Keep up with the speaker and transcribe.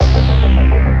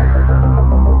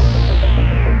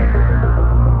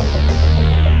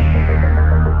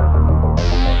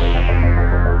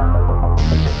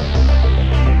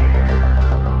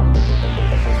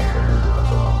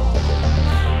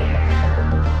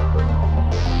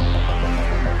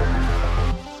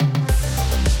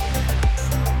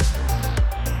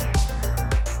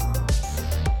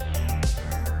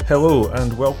Hello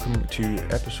and welcome to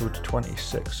episode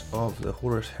 26 of the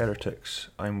Horus Heretics.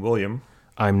 I'm William.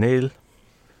 I'm Neil.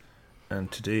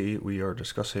 And today we are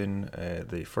discussing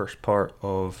the first part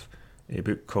of a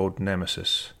book called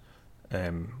Nemesis.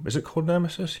 Is it called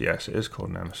Nemesis? Yes, it is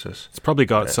called Nemesis. It's probably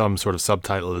got some sort of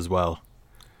subtitle as well.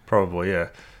 Probably, yeah.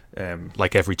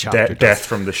 Like every chapter. Death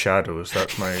from the Shadows.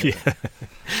 That's my.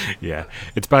 Yeah.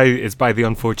 It's by the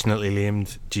unfortunately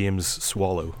named James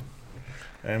Swallow.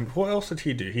 What else did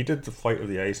he do? He did The Flight of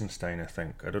the Eisenstein, I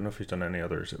think. I don't know if he's done any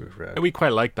others that we've read. We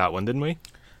quite liked that one, didn't we?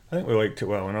 I think we liked it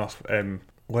well enough.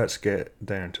 Let's get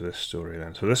down to this story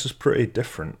then. So this is pretty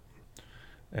different.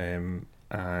 And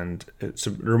it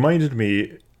reminded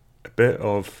me a bit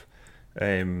of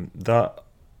that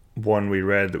one we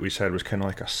read that we said was kind of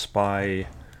like a spy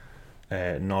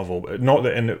novel. Not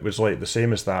that it was like the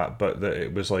same as that, but that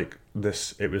it was like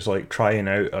this. It was like trying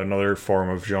out another form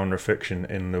of genre fiction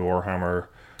in the Warhammer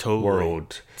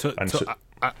world.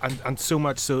 And so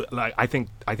much so, like I think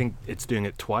it's doing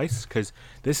it twice, because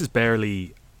this is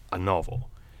barely a novel.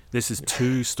 This is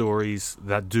two stories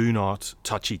that do not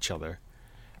touch each other,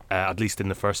 at least in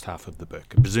the first half of the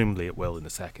book. And presumably it will in the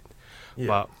second. Yeah.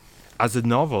 But as a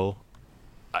novel,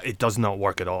 it does not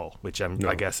work at all, which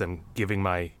I guess I'm giving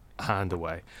my hand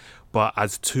away. But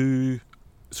as two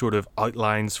sort of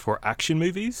outlines for action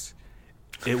movies,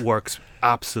 it works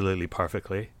absolutely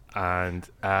perfectly. And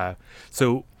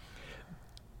so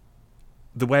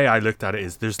the way I looked at it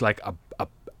is there's like a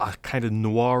kind of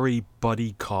noir-y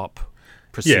buddy cop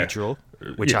procedural,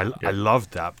 which I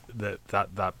loved that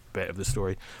bit of the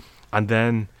story, and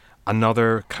then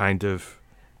another kind of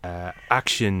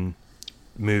action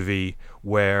movie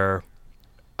where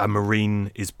a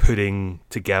Marine is putting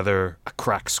together a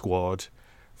crack squad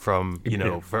from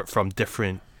from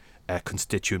different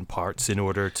constituent parts in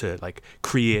order to like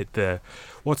create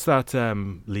what's that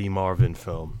Lee Marvin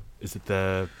film? Is it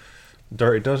the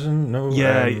Dirty Dozen? No.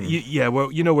 Yeah.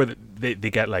 Well, you know where they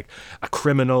get like a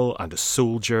criminal and a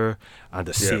soldier and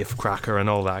a safe cracker and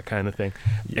all that kind of thing.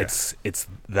 Yeah. It's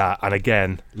that, and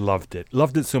again, loved it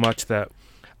so much that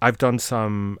I've done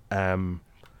some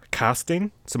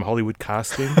casting, some Hollywood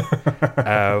casting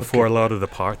for a lot of the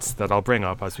parts that I'll bring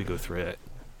up as we go through it.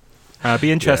 I'd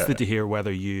be interested to hear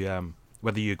whether you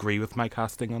agree with my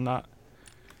casting on that.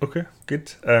 Okay,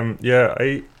 good. No,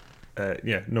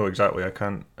 exactly. I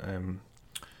can't.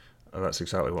 That's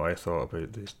exactly what I thought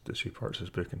about the two parts of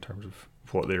this book in terms of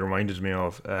what they reminded me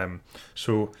of.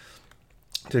 So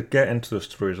to get into the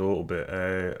stories a little bit,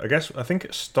 I think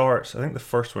the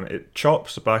first one, it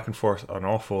chops back and forth an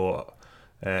awful lot.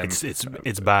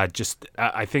 It's bad. Just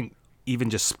I think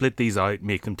even just split these out,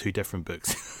 make them two different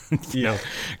books.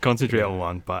 Concentrate on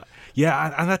one. But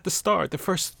yeah, and at the start, the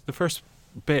first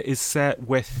bit is set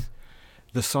with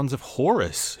the Sons of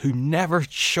Horus, who never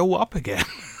show up again.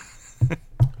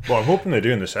 Well, I'm hoping they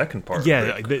do in the second part.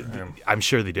 Yeah, I'm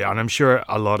sure they do, and I'm sure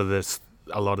a lot of the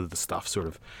stuff sort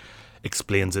of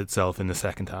explains itself in the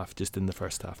second half. Just in the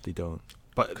first half, they don't.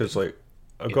 But because, like,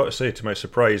 I've got to say, to my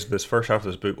surprise, this first half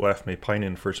of this book left me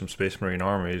pining for some Space Marine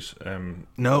armies.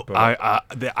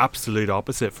 The absolute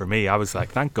opposite for me. I was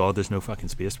like, thank God, there's no fucking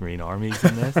Space Marine armies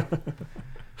in this.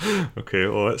 Okay,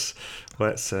 well,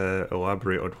 let's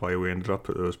elaborate on why we ended up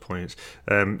at those points.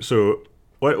 So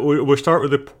we'll start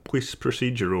with the police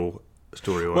procedural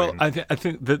storyline. Well, I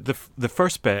think the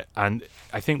first bit, and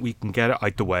I think we can get it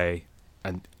out the way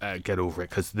and get over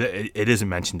it, because it isn't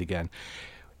mentioned again.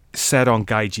 Set on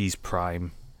Gyges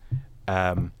Prime,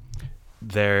 the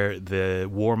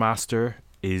War Master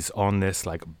is on this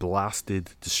like blasted,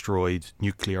 destroyed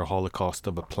nuclear holocaust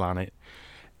of a planet.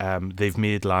 They've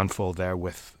made landfall there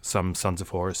with some Sons of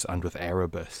Horus and with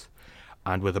Erebus,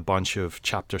 and with a bunch of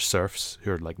chapter serfs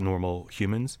who are like normal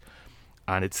humans.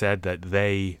 And it said that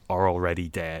they are already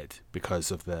dead because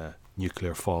of the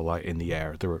nuclear fallout in the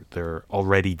air. They're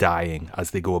already dying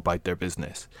as they go about their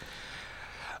business.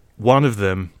 One of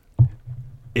them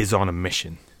is on a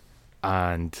mission,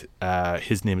 and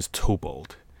his name is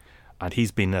Tobald, and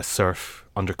he's been a serf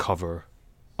undercover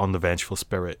on the Vengeful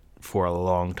Spirit for a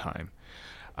long time.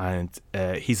 And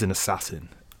he's an assassin,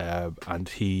 and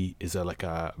he is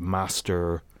a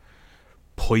master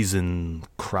poison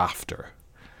crafter.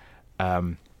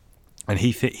 And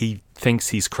he thinks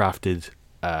he's crafted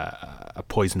a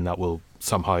poison that will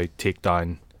somehow take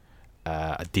down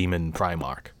a demon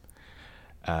Primarch.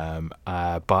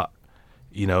 But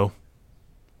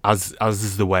as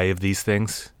is the way of these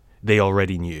things, they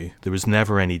already knew there was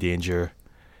never any danger,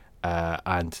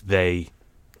 and they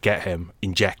get him,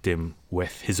 inject him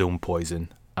with his own poison.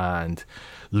 And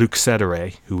Luke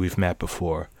Cedere, who we've met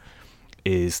before,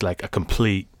 is like a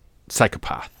complete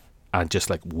psychopath, and just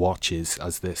like watches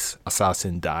as this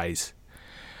assassin dies.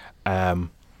 And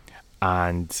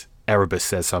Erebus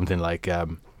says something like,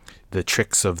 the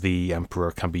tricks of the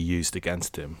Emperor can be used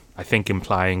against him. I think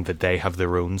implying that they have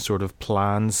their own sort of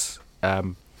plans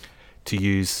to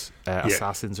use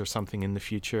assassins or something in the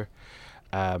future.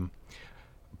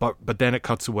 But then it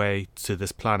cuts away to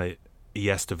this planet,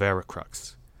 Iesta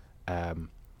Veracrux,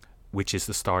 which is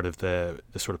the start of the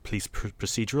sort of police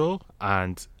procedural,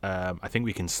 and I think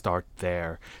we can start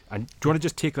there. And do you want to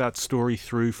just take that story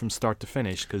through from start to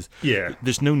finish? Because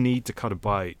there's no need to cut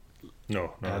about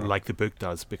No. like the book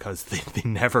does, because they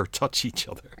never touch each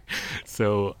other.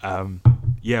 So,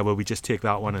 will we just take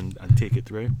that one and take it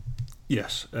through?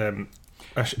 Yes.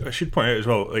 I should point out as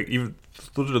well, like, even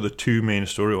those are the two main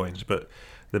storylines, but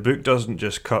the book doesn't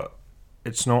just cut.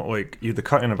 It's not like the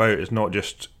cutting about is not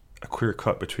just a clear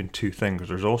cut between two things.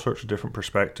 There's all sorts of different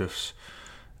perspectives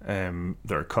that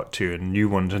are cut to, and new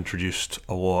ones introduced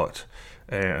a lot,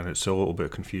 and it's a little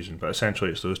bit confusing. But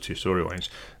essentially, it's those two storylines.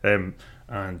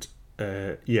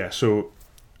 So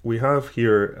we have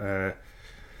here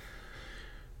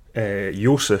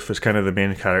Yosef is kind of the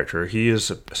main character. He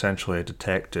is essentially a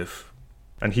detective,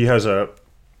 and he has a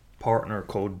partner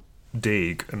called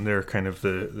Daig, and they're kind of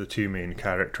the two main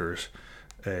characters.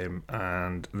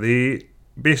 And this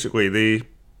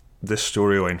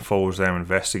storyline follows them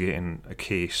investigating a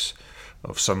case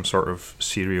of some sort of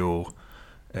serial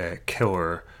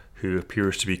killer who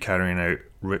appears to be carrying out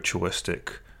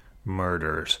ritualistic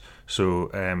murders. So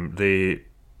the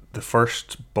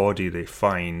first body they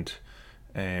find,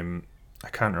 I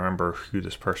can't remember who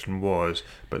this person was,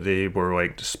 but they were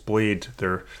like displayed.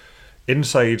 Their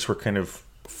insides were kind of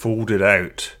folded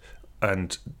out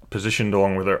and positioned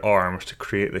along with their arms to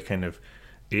create the kind of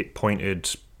 8-pointed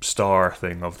star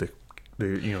thing of the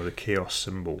chaos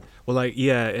symbol. Well,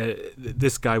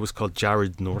 this guy was called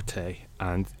Jared Norte,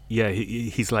 and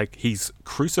he's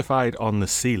crucified on the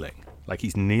ceiling, like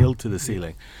he's nailed to the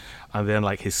ceiling, and then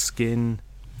like his skin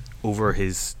over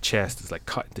his chest is like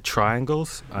cut into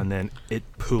triangles, and then it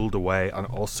pulled away and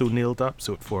also nailed up,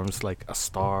 so it forms like a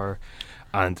star,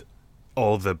 and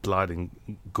all the blood and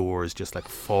gore is just like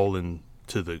fallen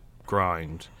to the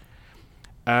ground.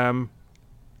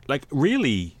 Like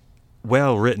really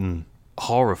well written,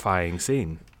 horrifying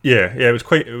scene. Yeah, it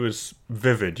was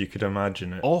vivid. You could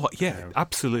imagine it. Oh yeah,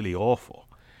 absolutely awful.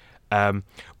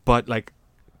 But like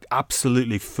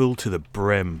absolutely full to the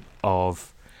brim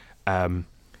of,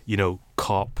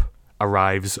 cop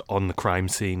arrives on the crime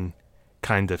scene,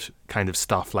 kind of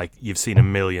stuff like you've seen a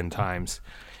million times.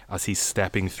 As he's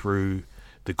stepping through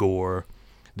the gore,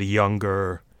 the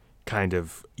younger kind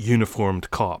of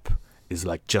uniformed cop is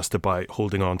like just about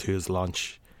holding on to his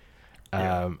lunch.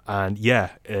 It's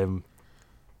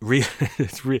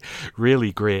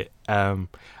really great. And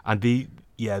they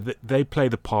play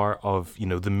the part of,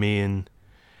 the main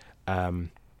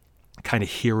kind of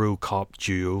hero cop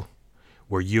duo,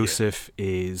 where Yosef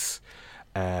is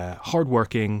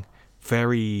hardworking,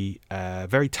 very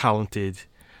very talented,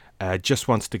 just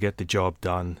wants to get the job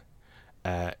done,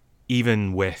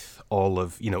 even with all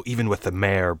of even with the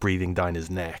mayor breathing down his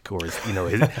neck, or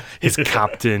his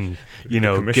captain,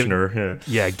 commissioner,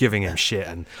 giving him shit,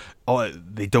 and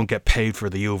they don't get paid for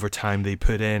the overtime they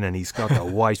put in, and he's got the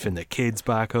wife and the kids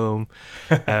back home.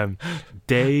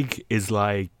 Daig is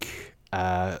like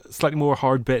slightly more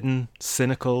hard-bitten,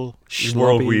 cynical,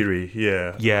 world weary,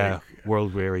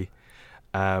 world weary.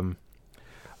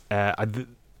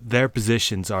 Their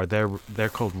positions are they're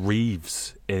called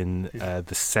Reeves in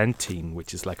the Centene,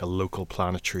 which is like a local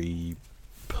planetary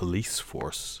police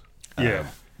force.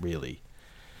 Really.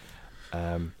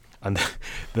 And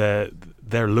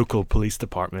their local police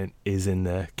department is in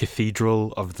the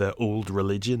cathedral of the old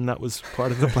religion that was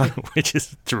part of the planet, which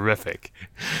is terrific.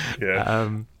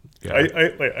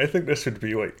 I think this would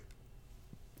be like.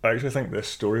 I actually think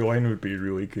this storyline would be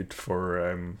really good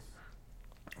for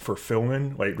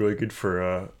filming, like really good for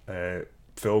a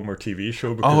film or TV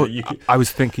show. Because I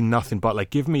was thinking nothing but like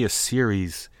give me a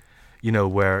series,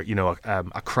 where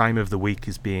a crime of the week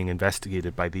is being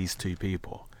investigated by these two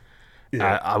people.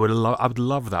 Yeah. I would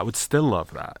love that. I would still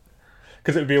love that.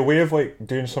 Because it would be a way of like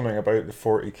doing something about the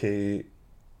 40k,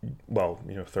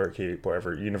 30k,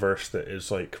 whatever universe that is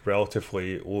like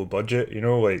relatively low budget.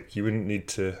 Like you wouldn't need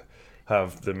to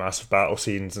have the massive battle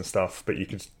scenes and stuff, but you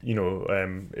could,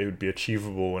 it would be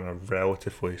achievable in a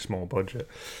relatively small budget.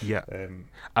 Yeah.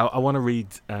 I want to read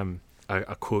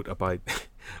a quote about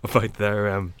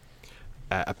their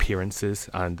appearances,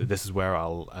 and this is where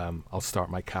I'll start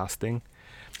my casting.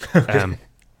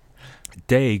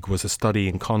 Daig was a study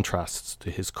in contrasts to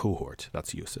his cohort,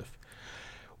 that's Yosef.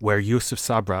 where Yusuf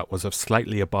Sabrat was of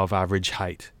slightly above average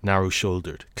height,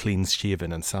 narrow-shouldered,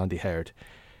 clean-shaven and sandy-haired,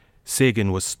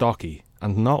 Sagan was stocky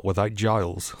and not without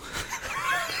jowls.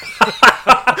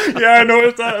 Yeah, I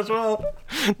noticed that as well.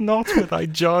 Not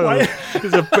without jowls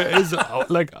is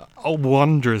like a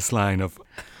wondrous line of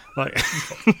like.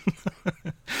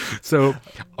 So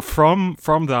from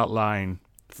that line,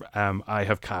 I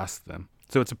have cast them.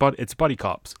 So it's buddy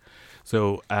cops.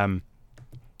 So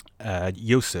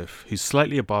Yusuf, who's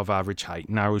slightly above average height,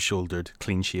 narrow-shouldered,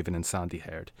 clean-shaven and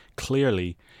sandy-haired.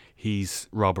 Clearly, he's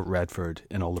Robert Redford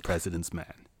in All the President's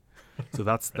Men. So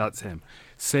that's him.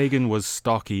 Sagan was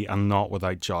stocky and not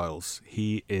without jowls.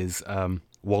 He is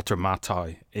Walter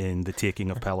Matthau in The Taking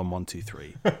of Pelham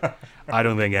 123. I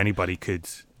don't think anybody could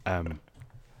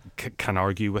can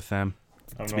argue with them.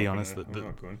 To be honest, I'm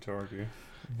not going to argue.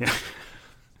 Yeah.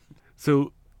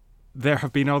 So there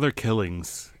have been other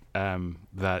killings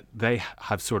that they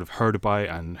have sort of heard about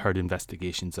and heard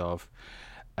investigations of,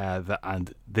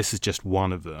 and this is just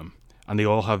one of them. And they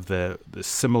all have the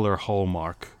similar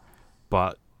hallmark,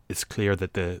 but it's clear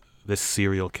that this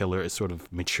serial killer is sort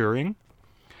of maturing,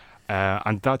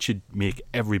 and that should make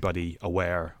everybody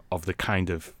aware of the kind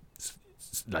of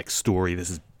like story this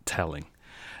is telling.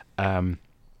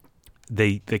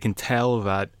 They can tell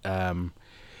that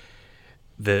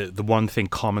the one thing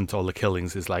common to all the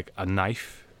killings is like a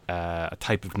knife, a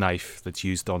type of knife that's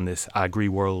used on this agri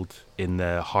world in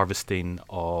the harvesting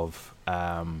of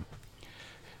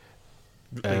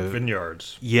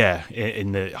vineyards. Yeah,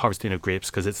 in the harvesting of grapes,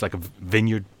 because it's like a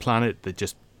vineyard planet that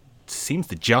just seems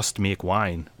to just make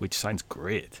wine, which sounds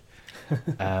great.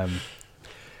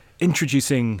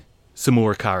 Introducing some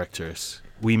more characters.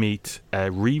 We meet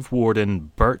Reeve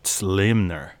Warden Bert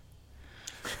Slimner.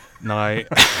 Now, I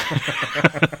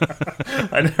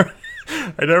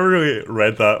never really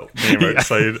read that name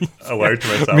outside aloud to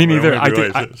myself. Me neither.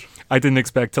 I didn't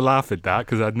expect to laugh at that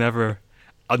because I'd never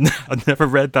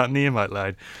read that name out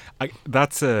loud.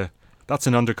 That's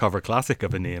an undercover classic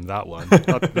of a name. That one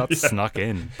that's snuck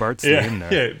in. Bert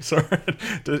Slimner. Yeah, sorry.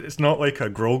 It's not like a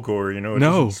Grolgor, you know. It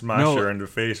doesn't smash you around the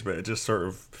face, but it just sort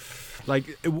of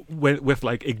like with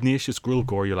like Ignatius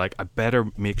Grolgor. You're like, I better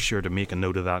make sure to make a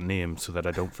note of that name so that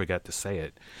I don't forget to say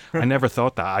it. I never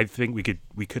thought that. I think we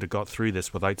could have got through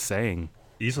this without saying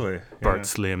easily Bert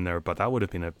Slimner, but that would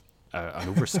have been an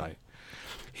oversight.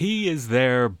 He is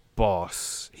their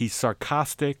boss. He's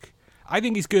sarcastic. I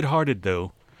think he's good-hearted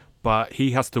though, but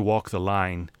he has to walk the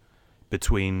line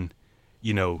between,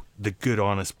 you know, the good,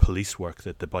 honest police work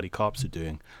that the buddy cops are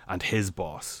doing and his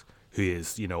boss, who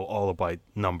is, you know, all about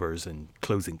numbers and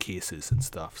closing cases and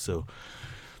stuff. So,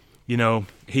 you know,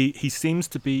 he seems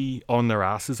to be on their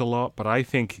asses a lot, but I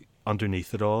think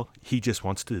underneath it all, he just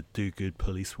wants to do good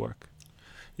police work.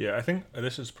 Yeah, I think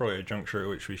this is probably a juncture at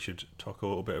which we should talk a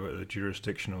little bit about the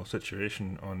jurisdictional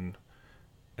situation on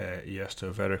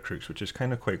Iesta Veracruz, which is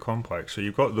kind of quite complex. So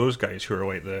you've got those guys who are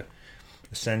like the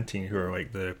Centene, who are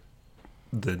like the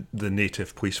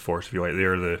native police force, if you like.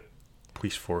 They're the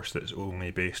police force that's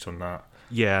only based on that.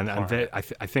 Yeah, and I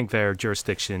think their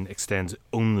jurisdiction extends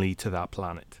only to that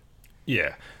planet.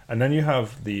 Yeah, and then you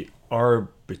have the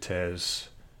Arbites,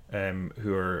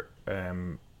 who are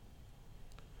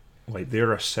like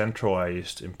they're a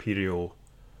centralized imperial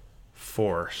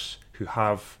force who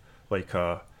have like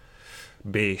a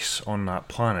base on that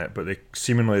planet, but they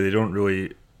don't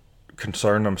really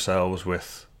concern themselves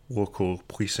with local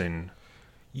policing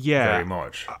very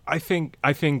much. I think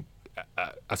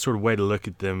a sort of way to look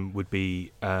at them would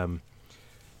be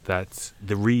that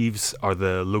the Reeves are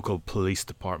the local police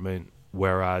department,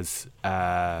 whereas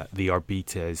the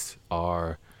Arbites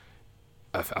are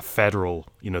a federal,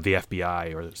 you know, the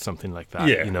FBI or something like that.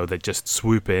 Yeah. You know, that just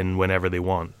swoop in whenever they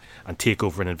want and take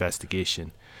over an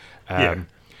investigation.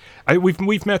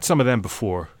 We've met some of them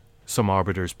before, some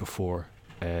arbiters before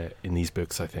in these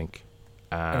books, I think.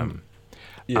 And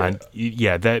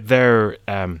they're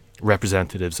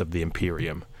representatives of the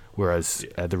Imperium, whereas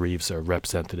the Reeves are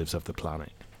representatives of the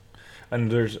planet.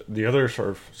 And there's the other sort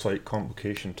of slight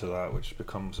complication to that, which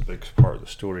becomes a big part of the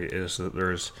story, is that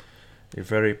there's a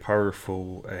very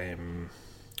powerful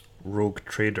rogue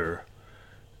trader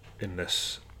in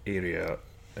this area,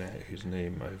 whose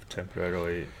name I've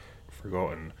temporarily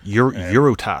forgotten.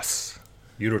 Eurotas.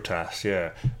 Eurotas,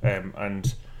 yeah.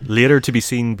 And later to be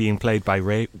seen being played by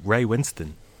Ray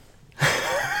Winston.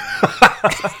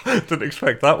 Didn't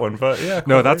expect that one, but yeah.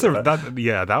 No, that's I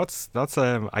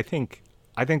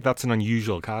think that's an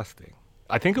unusual casting.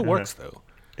 I think it works though.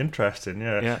 Interesting,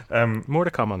 yeah. More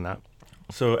to come on that.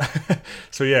 So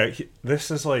yeah,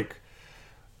 this is like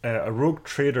a rogue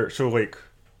trader. So like,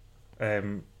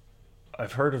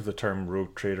 I've heard of the term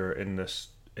rogue trader in this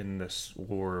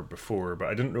lore before, but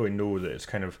I didn't really know that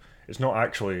it's not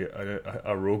actually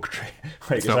a rogue trader.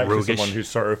 Like It's it's not actually roguish. someone who's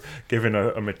sort of given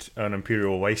an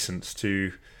imperial license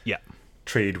to Yeah.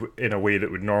 trade in a way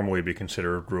that would normally be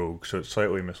considered rogue. So it's a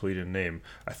slightly misleading name.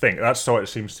 I think that's what it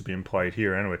seems to be implied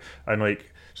here anyway. And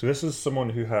like, so this is someone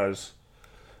who has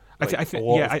like I think a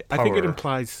lot yeah, of I think it power.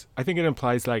 implies. I think it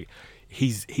implies like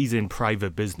he's in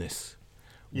private business,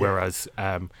 Yeah. whereas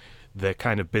the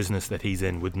kind of business that he's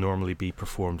in would normally be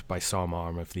performed by some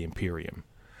arm of the Imperium.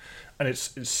 And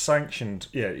it's sanctioned.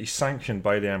 Yeah, he's sanctioned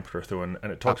by the emperor though, and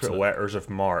it talks Absolutely. about letters of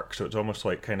marque. So it's almost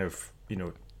like kind of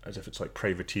as if it's like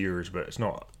privateers, but it's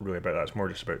not really about that. It's more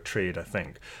just about trade, I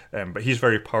think. But he's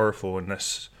very powerful in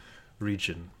this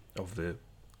region of the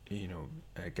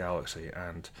galaxy,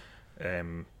 and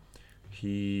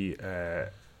he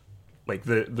like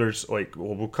there's like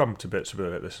we'll come to bits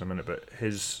about this in a minute, but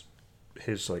his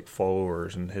like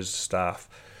followers and his staff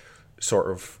sort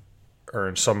of are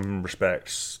in some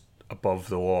respects above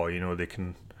the law. They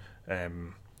can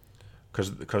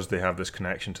because they have this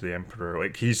connection to the emperor.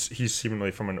 Like he's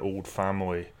seemingly from an old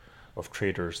family of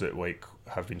traders that like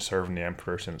have been serving the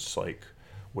emperor since like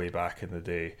way back in the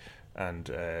day, and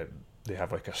they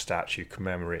have like a statue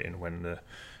commemorating when the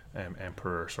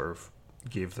emperor sort of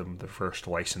gave them the first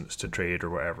license to trade or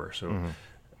whatever. So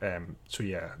so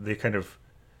yeah, they kind of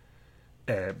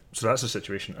so that's the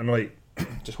situation. And like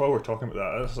just while we're talking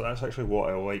about that's actually what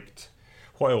I liked.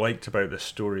 What I liked about this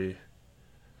story,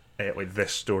 like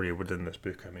this story within this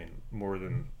book, I mean, more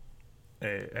than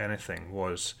anything,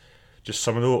 was just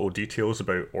some of the little details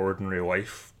about ordinary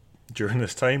life during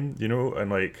this time,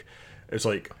 and like it's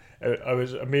like I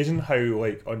was amazing how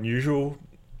like unusual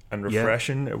and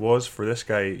refreshing it was for this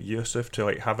guy Yusuf to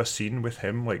like have a scene with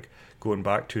him like going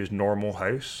back to his normal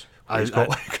house. I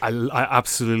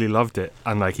absolutely loved it,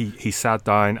 and like he sat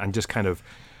down and just kind of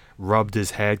rubbed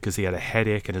his head because he had a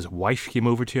headache, and his wife came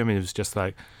over to him, and it was just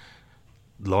like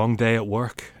long day at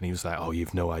work, and he was like, "Oh,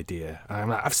 you've no idea." And I'm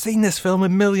like, "I've seen this film a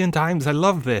million times. I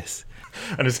love this."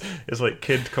 And his like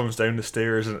kid comes down the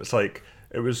stairs, and it's like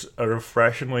it was a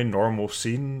refreshingly normal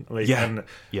scene. Like and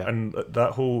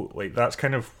that whole like that's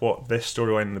kind of what this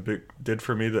storyline in the book did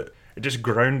for me. That it just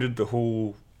grounded the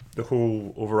whole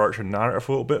overarching narrative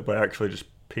a little bit by actually just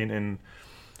painting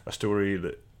a story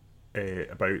that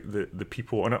about the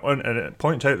people, and it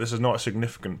points out this is not a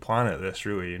significant planet. This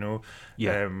really,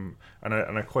 and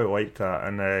I quite like that.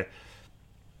 And I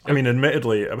mean,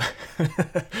 admittedly,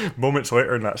 moments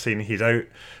later in that scene, he's out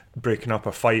breaking up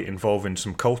a fight involving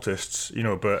some cultists,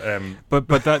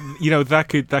 but that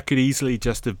that could easily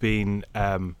just have been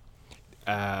a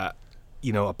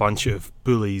bunch of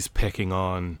bullies picking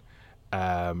on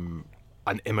an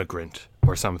immigrant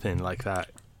or something like that.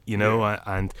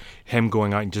 And him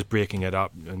going out and just breaking it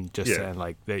up and just saying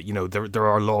like that, there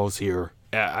are laws here.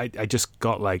 I just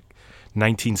got like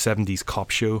 1970s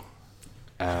cop show,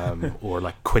 or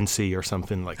like Quincy or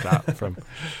something like that from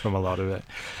a lot of it.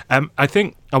 I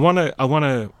think I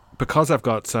wanna because I've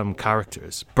got some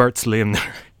characters. Bert's Liam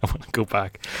there. I want to go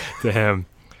back to him.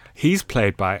 He's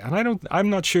played by, and I'm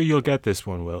not sure you'll get this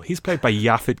one, Will. He's played by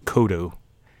Yaphet Kotto.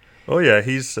 Oh yeah,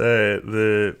 he's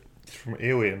from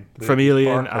Alien. From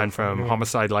Alien and from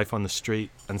Homicide: Life on the Street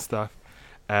and stuff.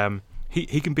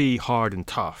 He can be hard and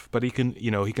tough, but he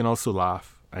can also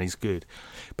laugh, and he's good.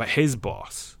 But his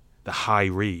boss, the High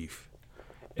Reeve,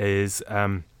 is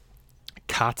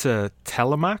Kata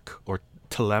Telemac or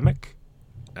Telemac,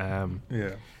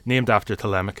 named after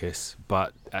Telemachus,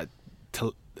 but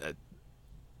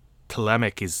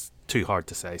Telemac is too hard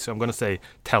to say, so I'm going to say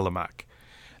Telemac.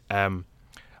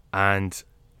 And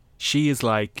she is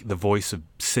like the voice of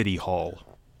City Hall.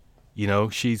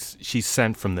 She's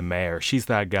sent from the mayor. She's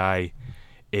that guy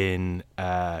in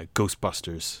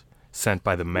Ghostbusters, sent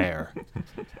by the mayor.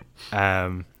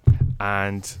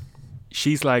 And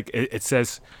she's like, it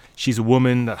says she's a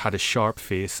woman that had a sharp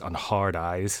face and hard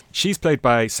eyes. She's played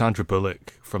by Sandra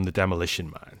Bullock from The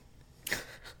Demolition Man.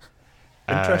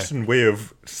 Interesting way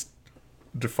of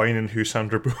defining who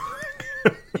Sandra Bullock.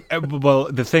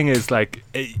 Well, the thing is, like,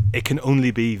 it can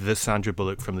only be the Sandra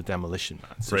Bullock from The Demolition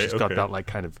Man. So she's got that like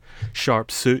kind of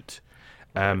sharp suit.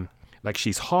 Like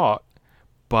she's hot,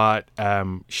 but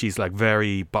she's like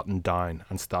very buttoned down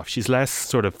and stuff. She's less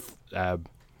sort of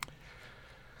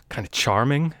kind of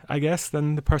charming, I guess,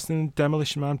 than the person in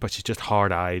Demolition Man, but she's just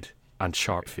hard-eyed and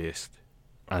sharp-faced,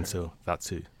 and so that's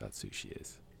who she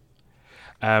is.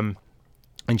 And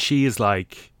she's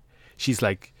like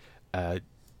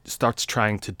starts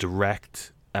trying to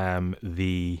direct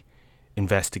the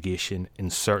investigation in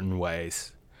certain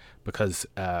ways, because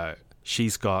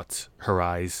she's got her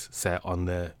eyes set on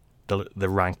the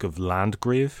rank of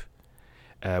Landgrave,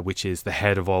 which is the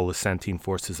head of all the sentient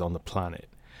forces on the planet.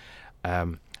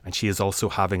 And she is also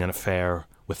having an affair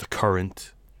with the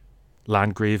current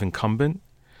Landgrave incumbent.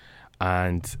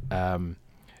 And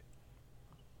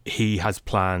he has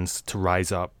plans to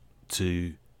rise up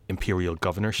to imperial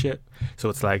governorship. So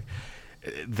it's like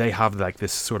they have like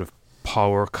this sort of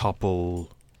power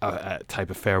couple type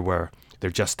affair where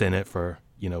they're just in it for,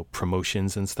 you know,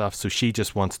 promotions and stuff. So she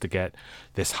just wants to get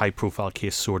this high profile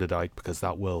case sorted out because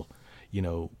that will, you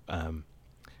know,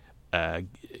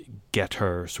 get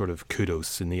her sort of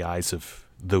kudos in the eyes of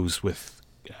those with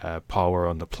power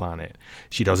on the planet.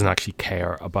 She doesn't actually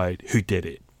care about who did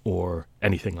it or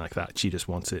anything like that. She just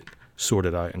wants it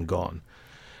sorted out and gone.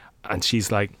 And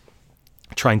she's like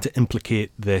trying to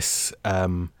implicate this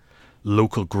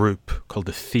local group called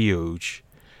the Theoge,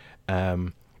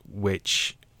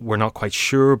 which we're not quite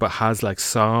sure, but has like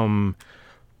some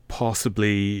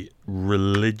possibly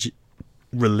religious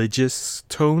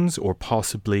tones or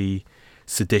possibly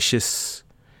seditious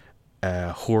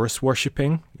Horus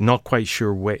worshipping. Not quite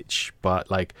sure which, but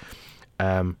like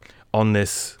on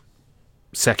this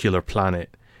secular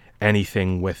planet,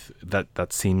 anything with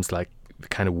that seems like the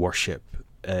kind of worship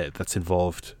that's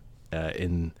involved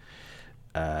in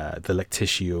the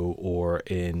Lectitio or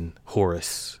in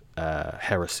Horus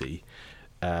heresy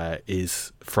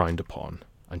is frowned upon.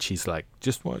 And she's like,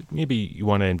 just maybe you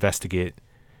want to investigate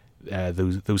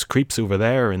those creeps over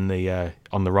there in the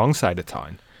on the wrong side of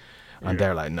town. And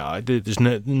they're like, no, there's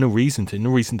no reason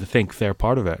to think they're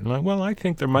part of it. And I'm like, well, I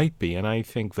think there might be, and I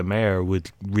think the mayor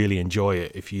would really enjoy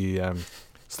it if you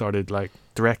started like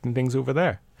directing things over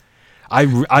there.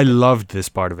 I loved this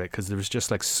part of it because there was just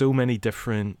like so many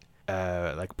different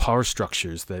like power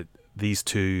structures that these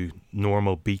two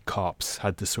normal beat cops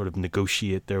had to sort of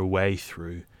negotiate their way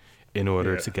through in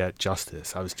order to get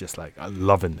justice. I was just like, I'm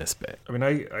loving this bit. I mean,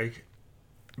 I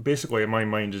basically in my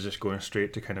mind is just going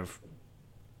straight to kind of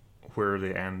where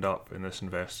they end up in this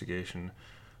investigation,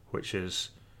 which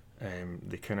is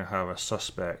they kind of have a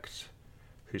suspect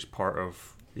who's part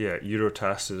of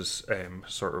Eurotas's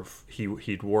sort of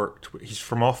he's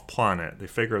from off planet. They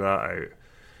figure that out,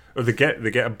 or they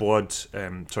get a blood.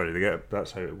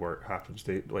 That's how it happens.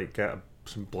 They like get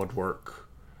some blood work,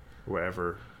 or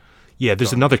whatever. Yeah,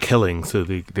 there's another killing, so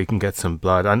they can get some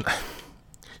blood. And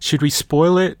should we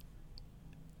spoil it?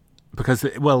 Because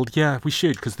we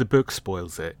should, because the book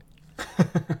spoils it.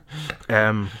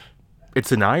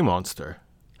 It's an eye monster.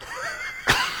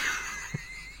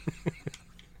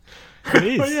 It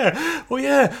is. Oh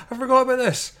yeah, I forgot about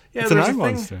this. Yeah, it's an eye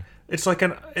monster. It's like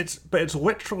it's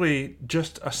literally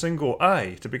just a single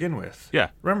eye to begin with. Yeah,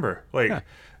 remember, like,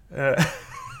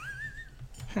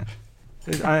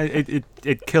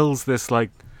 it kills this like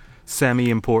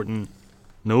semi-important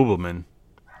nobleman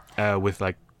with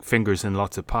like fingers in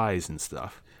lots of pies and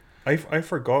stuff. I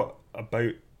forgot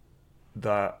about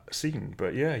that scene,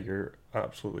 but yeah, you're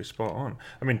absolutely spot on.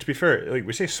 I mean, to be fair, like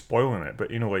we say spoiling it,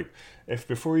 but you know, like if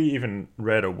before you even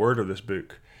read a word of this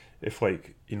book, if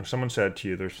like, you know, someone said to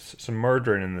you there's some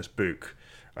murdering in this book,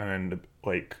 and then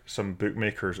like some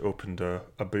bookmakers opened a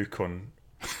book on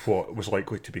what was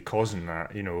likely to be causing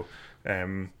that, you know,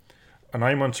 an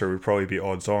eye monster would probably be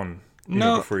odds on.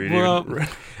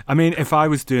 I mean, if I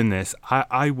was doing this,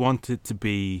 I want it to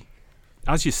be,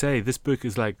 as you say, this book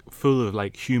is like full of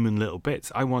like human little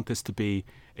bits. I want this to be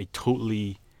a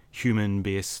totally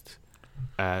human-based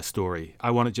story. I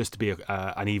want it just to be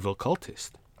an evil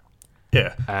cultist.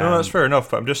 Yeah, no, that's fair enough.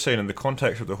 But I'm just saying, in the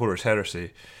context of the Horus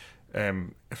Heresy,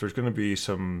 if there's going to be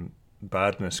some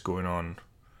badness going on,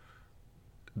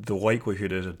 the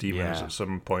likelihood is a demon is at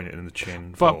some point in the chain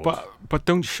involved. But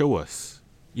don't show us.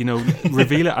 You know,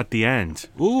 reveal it at the end.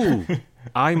 Ooh,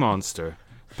 eye monster.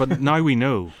 But now we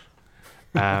know.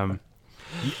 There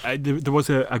was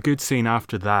a good scene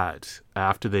after that,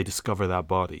 after they discover that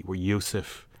body, where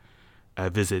Yosef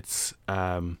visits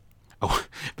the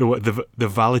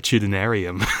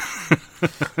valetudinarium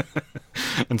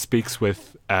and speaks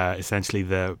with essentially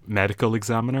the medical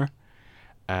examiner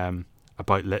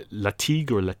about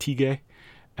Latigue or Latigue.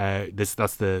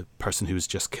 That's the person who was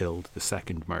just killed, the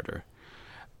second murder,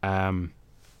 and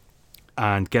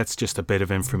gets just a bit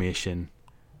of information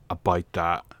about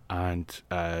that and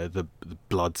the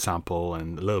blood sample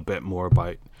and a little bit more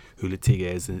about who Latigue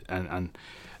is and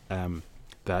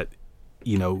that,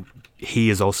 you know, he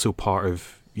is also part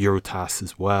of Eurotas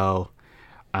as well,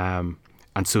 and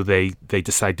so they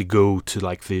decide to go to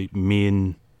like the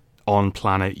main on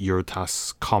planet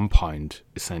Eurotas compound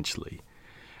essentially,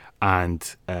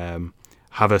 and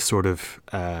have a sort of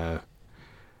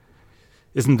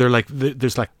Isn't there like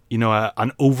there's like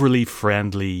an overly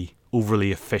friendly,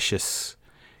 overly officious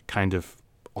kind of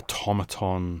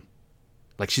automaton.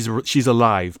 Like she's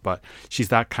alive, but she's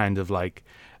that kind of like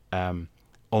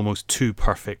almost too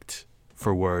perfect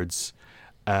for words,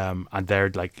 and they're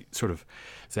like sort of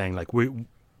saying like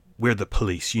we're the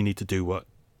police. You need to do what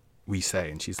we say.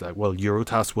 And she's like, well,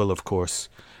 Eurotask will of course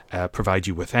provide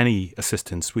you with any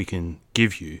assistance we can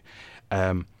give you.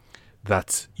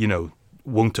 That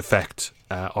won't affect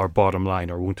our bottom line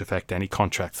or won't affect any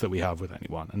contracts that we have with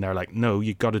anyone. And they're like, no,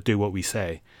 you got to do what we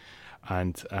say.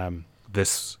 And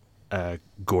this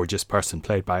gorgeous person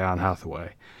played by Anne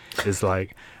Hathaway is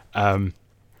like,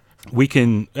 we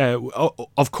can,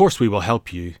 of course we will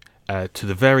help you to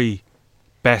the very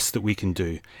best that we can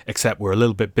do, except we're a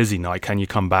little bit busy now. Can you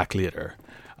come back later?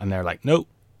 And they're like, no,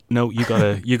 you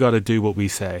gotta do what we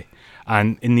say.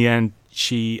 And in the end,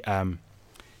 she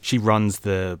runs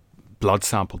the blood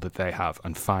sample that they have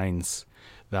and finds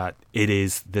that it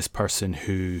is this person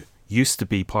who used to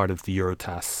be part of the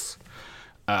Eurotask's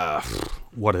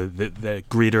the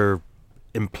greater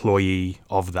employee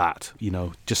of that,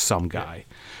 just some guy.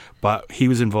 But he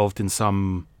was involved in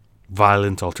some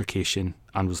violent altercation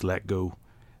and was let go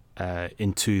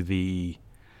into the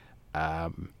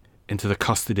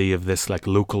custody of this like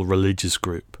local religious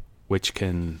group, which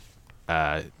can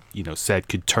said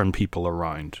could turn people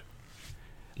around.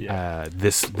 Yeah.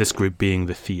 This group being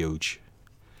the Theoj.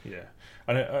 Yeah,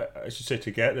 and I should say,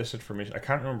 to get this information, I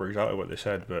can't remember exactly what they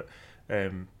said, but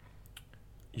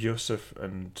Yusuf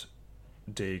and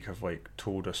Daig have like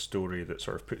told a story that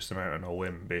sort of puts them out on a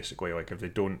limb. Basically, like if they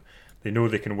don't, they know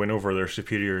they can win over their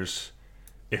superiors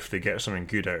if they get something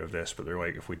good out of this, but they're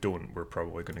like, if we don't, we're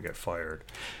probably going to get fired.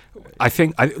 I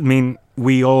mean,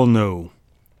 we all know.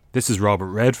 This is Robert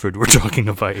Redford we're talking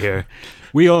about here.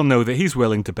 We all know that he's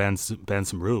willing to bend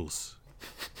some rules,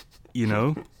 in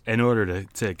order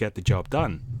to get the job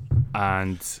done.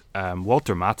 And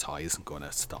Walter Matthau isn't going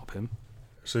to stop him.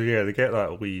 So yeah, they get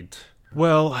that lead.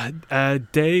 Well,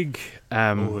 Daig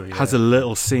has a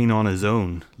little scene on his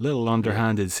own, little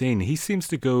underhanded scene. He seems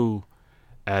to go.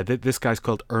 This guy's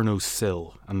called Erno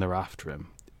Sill, and they're after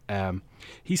him.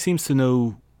 He seems to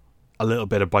know a little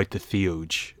bit about the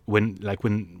Theoj. When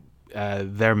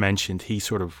they're mentioned, he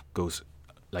sort of goes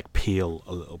like pale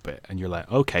a little bit, and you're like,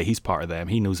 okay, he's part of them.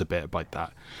 He knows a bit about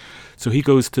that. So he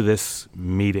goes to this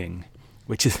meeting,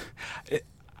 which is,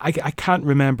 I can't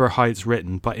remember how it's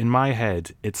written, but in my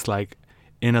head, it's like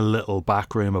in a little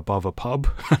back room above a pub.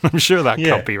 I'm sure that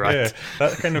can't be right. Yeah,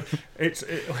 that kind of it's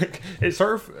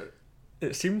sort of.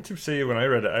 It seemed to say when I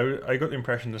read it, I got the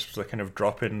impression this was a kind of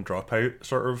drop in, drop out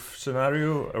sort of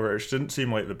scenario, where it didn't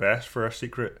seem like the best for a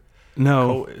secret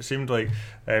cult. It seemed like,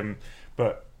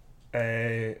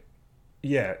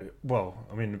 yeah. Well,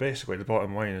 I mean, basically the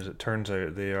bottom line is it turns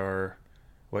out they are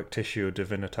Lectitio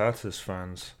Divinitatis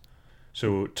fans.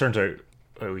 So it turns out,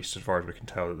 at least as far as we can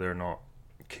tell, that they're not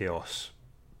chaos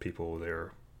people;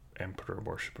 they're emperor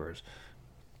worshippers.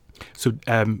 So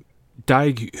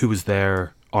Daig, who was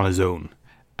there on his own,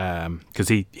 because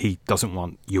he doesn't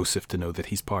want Yusuf to know that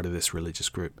he's part of this religious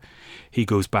group. He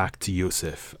goes back to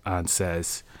Yusuf and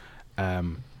says,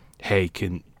 hey,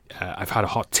 I've had a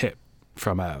hot tip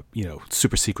from a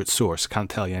super secret source, can't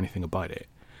tell you anything about it,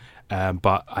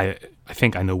 but I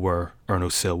think I know where Erno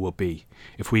Sill will be.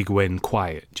 If we go in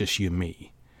quiet, just you and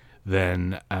me,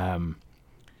 then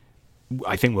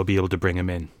I think we'll be able to bring him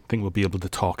in. I think we'll be able to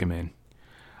talk him in.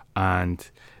 And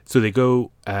so they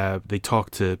go, they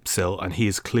talk to Sill, and he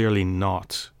is clearly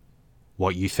not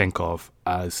what you think of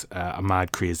as a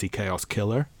mad, crazy chaos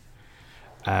killer.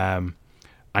 And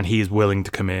he is willing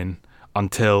to come in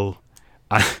until,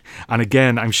 and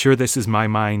again, I'm sure this is my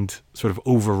mind sort of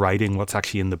overriding what's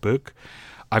actually in the book.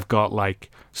 I've got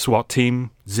like SWAT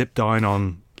team zip down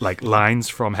on like lines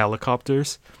from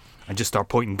helicopters and just start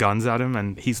pointing guns at him.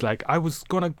 And he's like, I was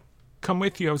going to come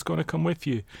with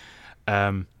you.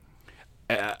 And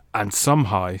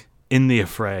somehow, in the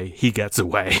affray, he gets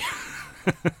away.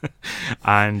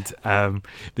 And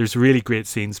there's really great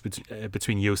scenes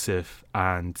between Yusuf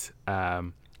and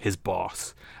his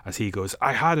boss, as he goes,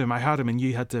 I had him, and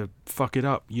you had to fuck it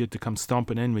up. You had to come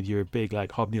stomping in with your big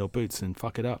like hobnail boots and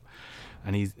fuck it up.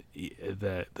 And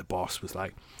the boss was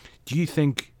like, do you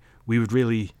think we would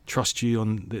really trust you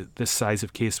on this size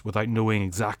of case without knowing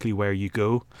exactly where you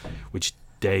go? Which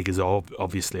Daig is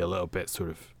obviously a little bit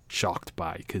sort of shocked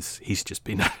by, because he's just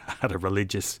been at a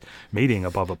religious meeting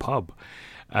above a pub.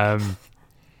 They're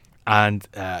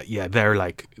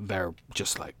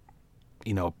just like,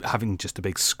 having just a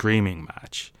big screaming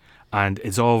match, and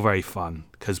it's all very fun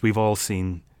because we've all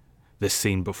seen this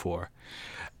scene before.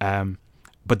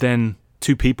 But then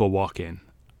two people walk in.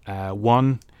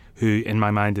 One who, in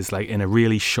my mind, is like in a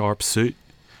really sharp suit,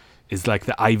 is like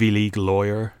the Ivy League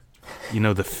lawyer,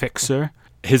 the fixer.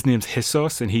 His name's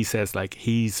Hissos, and he says like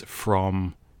he's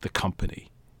from the company.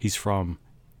 He's from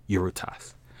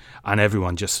Eurotas. And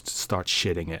everyone just starts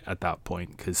shitting it at that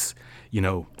point because,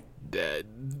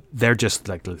 they're just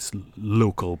like this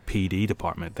local PD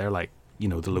department. They're like,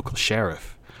 the local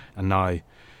sheriff. And now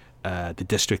the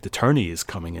district attorney is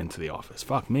coming into the office.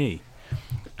 Fuck me.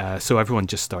 So everyone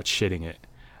just starts shitting it.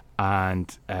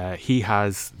 And he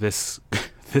has this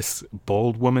this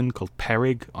bald woman called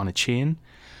Perig on a chain.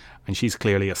 And she's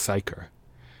clearly a psyker.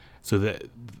 So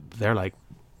they're like,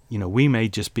 we may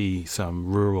just be some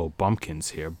rural bumpkins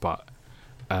here, but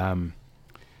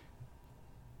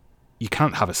you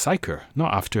can't have a psyker,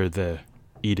 not after the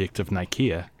Edict of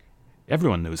Nicaea.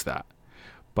 Everyone knows that.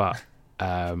 But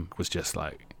was just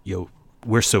like,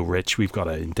 we're so rich, we've got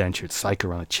an indentured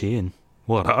psyker on a chain.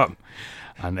 What up?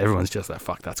 And everyone's just like,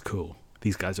 fuck, that's cool.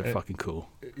 These guys are fucking cool.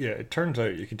 Yeah, it turns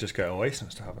out you could just get a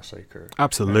license to have a psyker.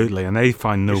 Absolutely, and they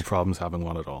find no problems having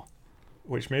one at all.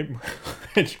 Which makes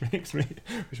me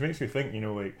think,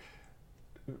 like,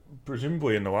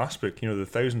 presumably in the last book, the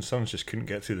 1,000 Sons just couldn't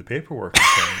get through the paperwork in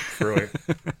time for like.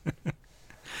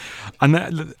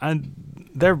 And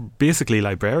they're basically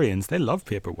librarians. They love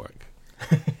paperwork.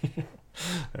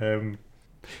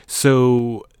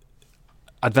 So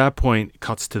at that point, it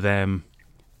cuts to them,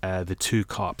 the two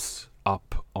cops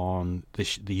up on the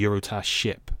Eurotas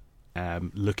ship,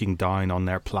 looking down on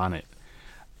their planet.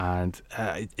 And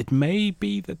it may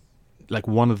be that like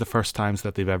one of the first times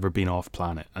that they've ever been off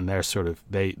planet, and they're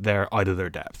they're out of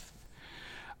their depth.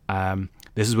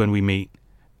 This is when we meet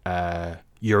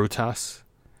Eurotas,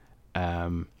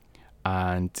 and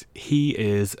he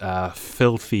is a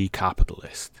filthy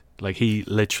capitalist. Like he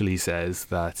literally says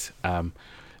that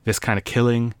this kind of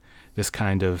killing, this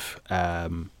kind of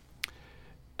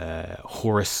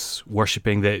Horus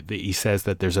worshipping, that he says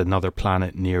that there's another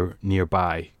planet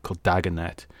nearby called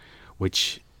Dagonet,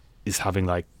 which is having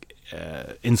like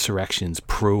insurrections,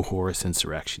 pro-Horus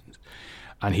insurrections,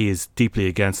 and he is deeply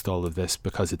against all of this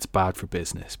because it's bad for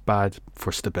business, bad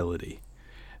for stability.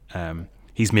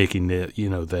 He's making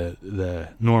the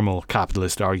normal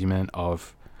capitalist argument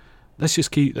of let's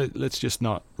just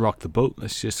not rock the boat,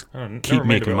 let's just keep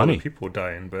making money. Other people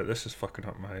dying, but this is fucking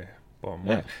up my bottom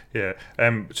line. Yeah.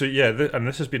 And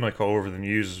this has been like all over the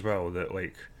news as well, that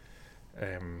like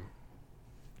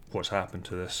what's happened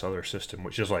to this other system,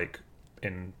 which is like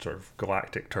in sort of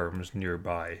galactic terms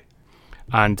nearby.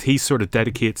 And he sort of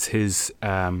dedicates his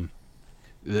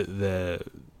the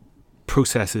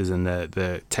processes and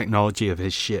the technology of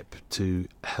his ship to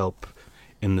help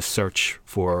in the search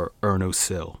for Erno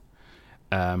Sil.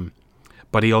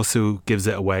 But he also gives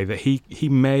it away that he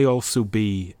may also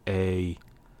be a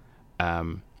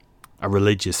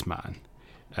religious man.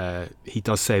 He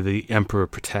does say the Emperor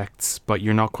protects, but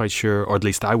you're not quite sure, or at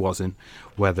least I wasn't,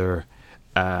 whether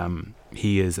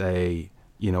he is a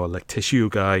Lactitio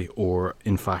guy or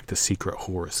in fact a secret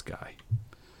Horus guy.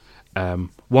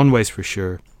 One way's for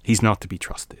sure, he's not to be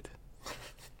trusted.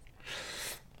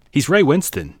 He's Ray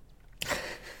Winston.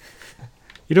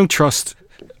 You don't trust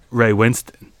Ray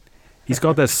Winston. He's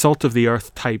got that salt of the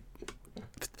earth type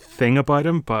thing about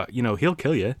him, but he'll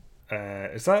kill you.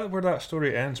 Is that where that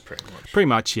story ends, pretty much? Pretty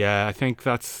much, yeah. I think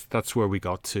that's where we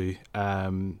got to.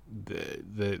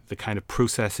 The kind of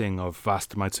processing of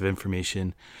vast amounts of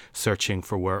information, searching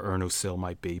for where Erno Sil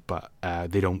might be, but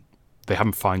they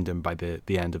haven't found him by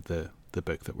the end of the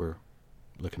book that we're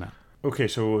looking at. Okay,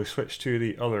 so we switch to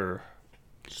the other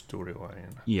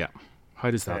storyline. Yeah.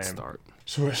 How does that start?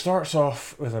 So it starts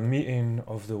off with a meeting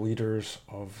of the leaders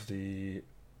of the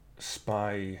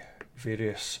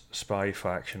various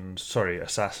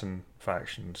assassin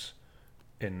factions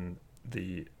in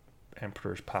the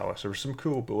Emperor's Palace. There were some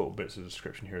cool little bits of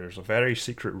description here. There's a very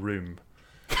secret room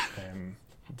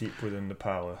deep within the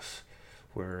palace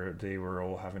where they were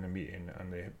all having a meeting,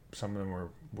 and some of them were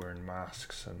wearing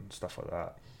masks and stuff like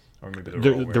that. Or maybe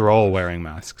they're all wearing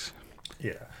masks.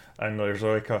 Yeah, and there's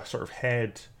like a sort of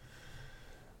head,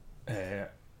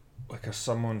 like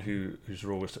someone whose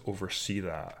role is to oversee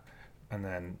that. And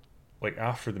then, like,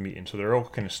 after the meeting, so they're all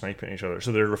kind of sniping at each other.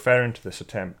 So they're referring to this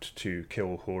attempt to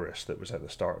kill Horus that was at the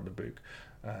start of the book.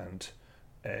 And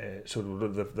so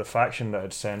the faction that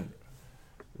had sent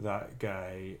that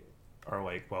guy are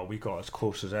like, well, we got as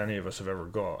close as any of us have ever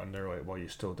got. And they're like, well, you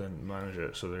still didn't manage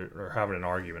it. So they're having an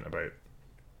argument about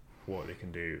what they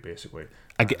can do, basically.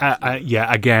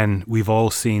 Again, we've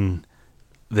all seen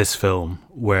this film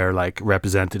where, like,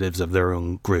 representatives of their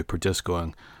own group are just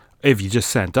going, if you just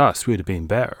sent us, we'd have been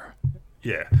better.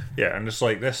 Yeah, yeah, and it's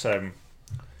like this.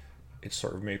 It's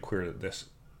sort of made clear that this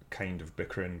kind of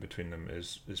bickering between them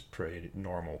is pretty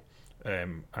normal.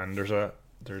 And there's a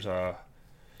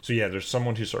so yeah, there's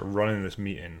someone who's sort of running this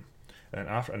meeting, and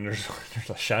after and there's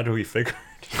a shadowy figure.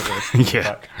 Yeah,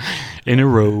 back. in a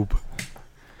robe.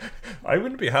 I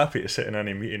wouldn't be happy to sit in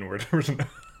any meeting where there was an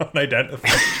unidentified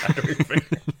shadowy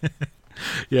figure.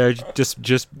 Yeah, just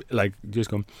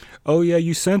going. Oh yeah,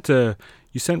 you sent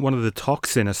one of the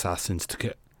toxin assassins to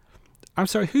get. I'm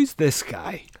sorry, who's this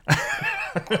guy?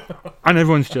 And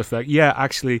everyone's just like, yeah,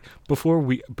 actually, before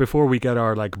we get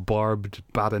our like barbed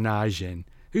badinage in,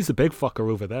 who's the big fucker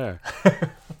over there?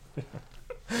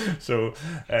 So,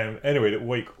 anyway,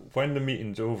 like when the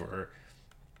meeting's over,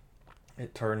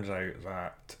 it turns out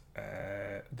that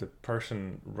the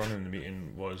person running the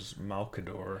meeting was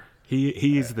Malcador.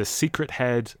 He is the secret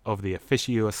head of the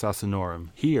Officio Assassinorum.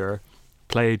 Here,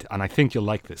 played, and I think you'll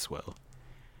like this, Will.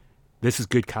 This is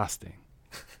good casting.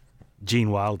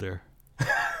 Gene Wilder.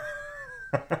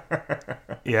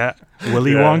 Yeah,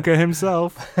 Willy Wonka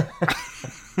himself.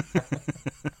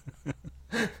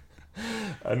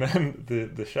 And then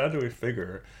the shadowy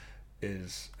figure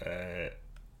is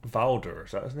Valder.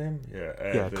 Is that his name?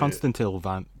 Yeah.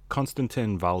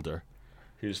 Constantin Valder.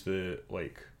 Who's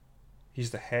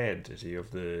he's the head, is he,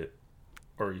 of the,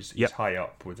 or he's high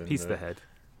up within. He's the head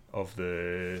of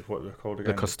the, what they're called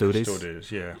again. The Custodes.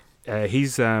 Custodes, yeah.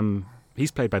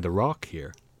 He's played by The Rock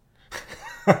here.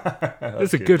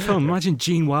 It's a good film. Imagine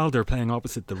Gene Wilder playing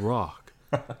opposite The Rock.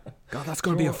 God, that's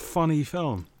going to be a funny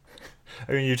film.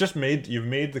 I mean, you've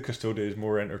made the Custodes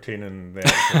more entertaining than they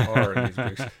actually are in these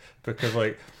books, because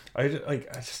I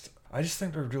just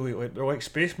think they're really they're like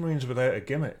Space Marines without a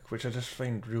gimmick, which I just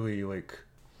find really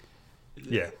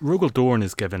Rogel Dorn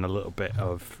is given a little bit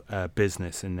of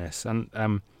business in this,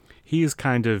 and he is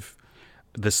kind of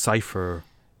the cipher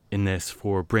in this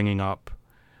for bringing up,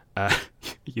 are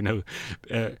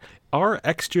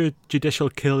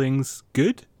extrajudicial killings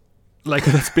good? Like,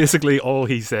 that's basically all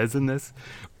he says in this,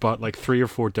 but like 3 or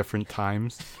 4 different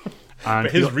times. And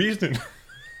but his reasoning...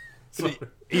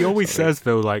 he always says,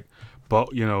 though, like, but,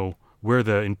 we're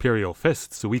the Imperial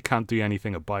Fist, so we can't do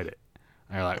anything about it.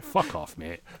 And you're like, fuck off,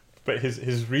 mate. But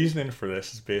his reasoning for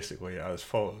this is basically as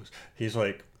follows. He's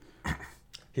like...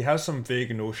 he has some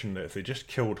vague notion that if they just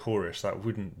killed Horus, that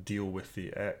wouldn't deal with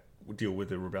the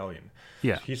rebellion.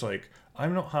 Yeah. He's like,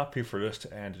 I'm not happy for this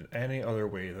to end in any other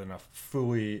way than a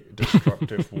fully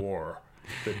destructive war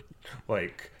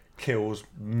that kills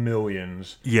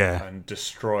millions and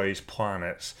destroys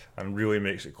planets and really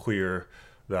makes it clear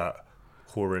that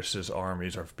Horus's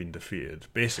armies have been defeated.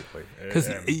 Basically, because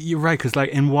you're right. Because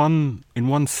in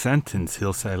one sentence,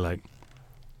 he'll say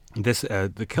this: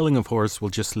 the killing of Horus will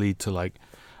just lead to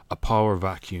a power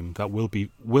vacuum that will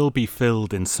be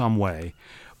filled in some way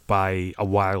by a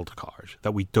wild card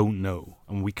that we don't know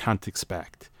and we can't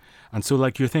expect. And so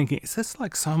you're thinking, is this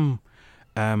some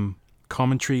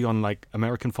commentary on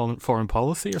American foreign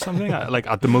policy or something?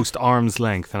 At the most arm's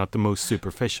length and at the most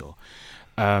superficial.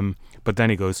 But then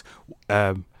he goes,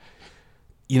 that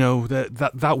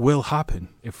will happen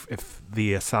if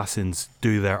the assassins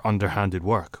do their underhanded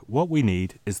work. What we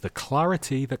need is the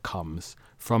clarity that comes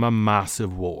from a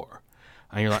massive war.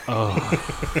 And you're like, oh,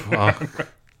 fuck.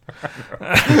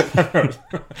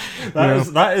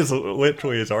 That is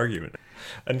literally his argument,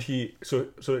 and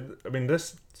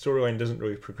this storyline doesn't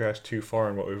really progress too far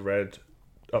in what we've read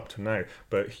up to now,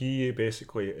 but he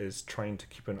basically is trying to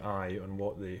keep an eye on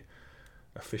what the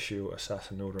Officio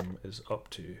Assassinorum is up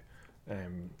to.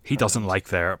 He doesn't like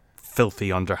their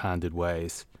filthy underhanded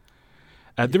ways.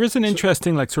 There is an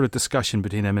interesting sort of discussion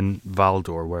between him and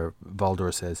Valdor, where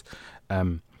Valdor says,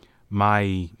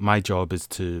 my job is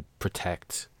to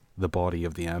protect the body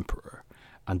of the Emperor,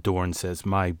 and Dorn says,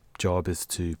 my job is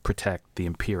to protect the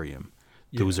Imperium.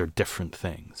 Those are different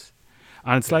things.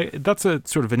 And it's that's a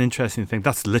sort of an interesting thing.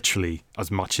 That's literally as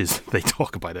much as they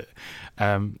talk about it.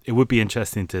 It would be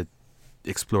interesting to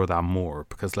explore that more,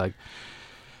 because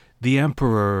the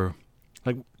Emperor,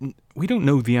 we don't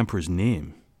know the Emperor's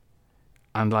name,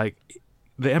 and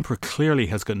the Emperor clearly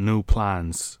has got no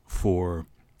plans for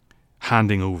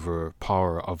handing over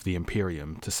power of the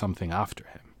Imperium to something after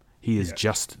him. He is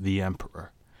just the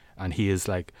Emperor, and he is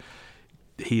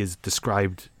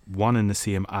described one and the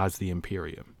same as the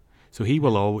Imperium. So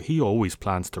he always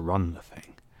plans to run the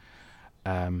thing.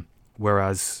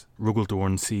 Whereas Rogel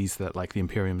Dorn sees that the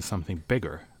Imperium is something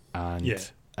bigger,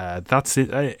 and that's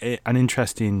an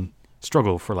interesting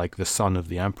struggle for the son of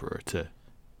the Emperor to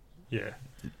deal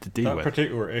with. That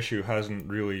particular issue hasn't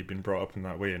really been brought up in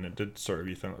that way, and it did sort of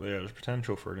you think there's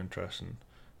potential for an interesting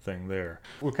thing there.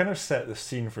 We'll kind of set the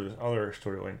scene for this other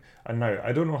storyline. And now,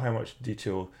 I don't know how much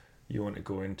detail you want to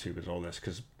go into with all this,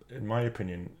 because in my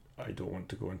opinion, I don't want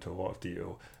to go into a lot of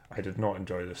detail. I did not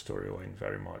enjoy this storyline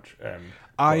very much.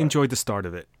 I enjoyed the start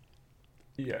of it.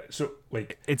 Yeah, so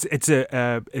like it's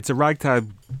a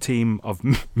ragtag team of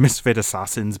misfit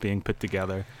assassins being put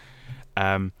together.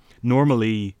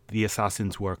 Normally, the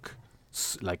assassins work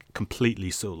like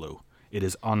completely solo. It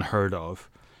is unheard of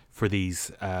for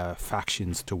these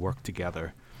factions to work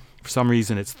together. For some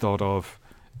reason, it's thought of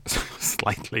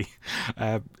slightly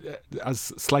as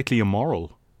slightly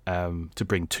immoral to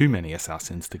bring too many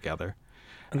assassins together.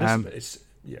 And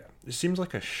it seems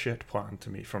like a shit plan to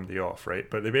me from the off, right?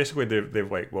 But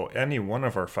they've like, well, any one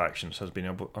of our factions has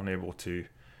been unable to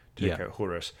take out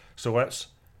Horus, so let's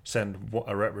send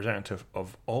a representative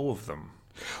of all of them.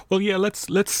 Well, yeah,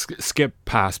 let's skip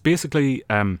past. Basically,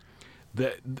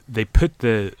 they put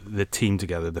the team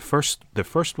together. The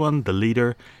first one, the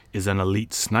leader, is an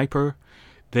elite sniper.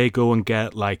 They go and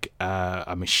get like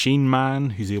a machine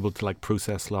man who's able to like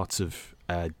process lots of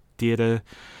data.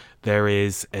 There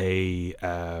is a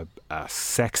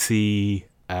sexy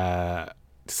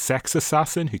sex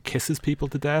assassin who kisses people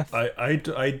to death.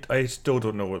 I still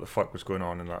don't know what the fuck was going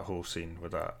on in that whole scene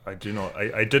with that. I do not.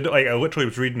 I did. Like, I literally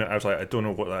was reading it. I was like, I don't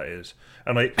know what that is.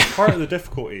 And like, part of the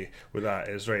difficulty with that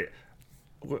is, right.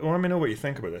 Let me know what you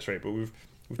think about this, right? But we've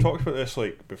talked about this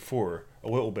like before a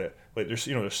little bit. Like,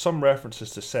 there's some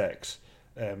references to sex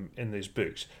in these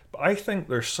books, but I think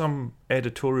there's some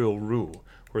editorial rule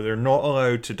where they're not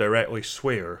allowed to directly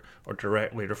swear or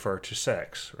directly refer to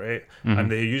sex, right? Mm-hmm.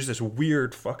 And they use this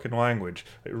weird fucking language,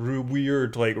 like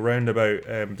weird, like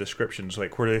roundabout descriptions,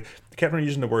 like where they kept on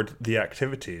using the word "the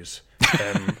activities."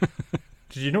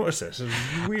 Did you notice this? It's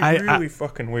really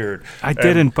fucking weird. I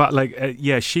didn't, but like,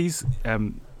 she's.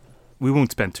 We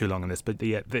won't spend too long on this, but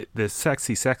the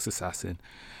sexy sex assassin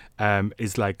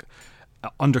is like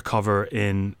undercover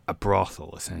in a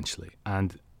brothel essentially,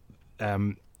 and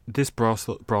this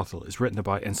brothel is written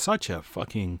about in such a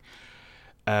fucking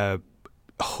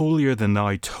holier than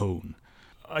thou tone.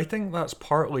 I think that's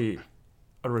partly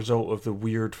a result of the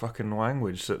weird fucking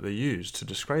language that they use to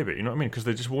describe it. You know what I mean? Because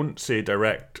they just won't say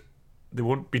direct. They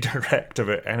won't be direct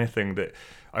about anything. That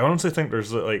I honestly think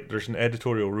there's an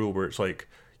editorial rule where it's like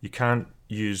you can't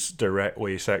use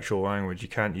directly sexual language. You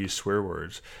can't use swear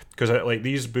words because like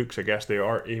these books, I guess they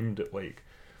are aimed at like,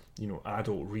 you know,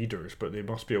 adult readers, but they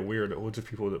must be aware that loads of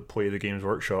people that play the Games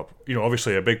Workshop, you know,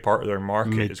 obviously a big part of their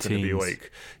market Mid-teens. is going to be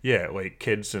like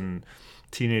kids and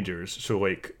teenagers. So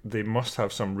like they must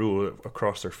have some rule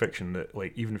across their fiction that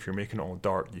like even if you're making it all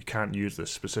dark, you can't use this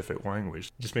specific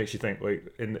language. It just makes you think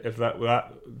like if that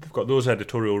they've got those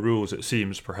editorial rules, it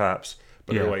seems perhaps,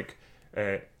 but they're like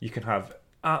you can have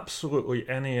absolutely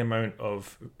any amount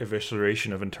of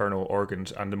evisceration of internal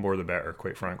organs, and the more the better,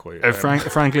 quite frankly.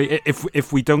 Frankly,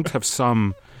 if we don't have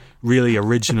some really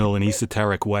original and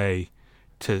esoteric way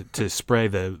to spray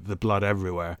the blood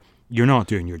everywhere, you're not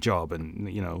doing your job,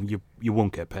 and you know you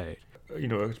won't get paid. You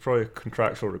know, it's probably a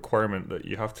contractual requirement that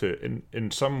you have to,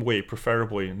 in some way,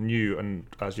 preferably new and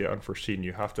as yet unforeseen,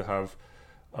 you have to have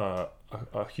a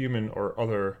human or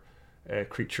other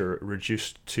creature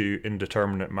reduced to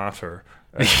indeterminate matter.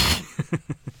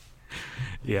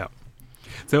 Yeah.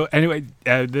 So anyway,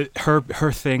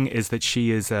 her thing is that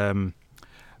she is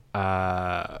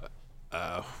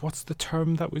what's the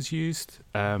term that was used?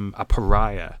 A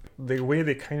pariah. The way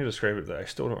they kind of describe it that I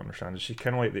still don't understand is she's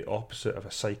kind of like the opposite of a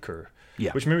psyker.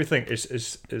 Yeah. Which made me think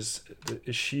is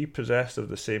she possessed of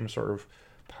the same sort of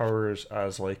powers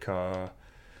as like a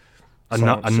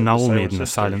null maiden, a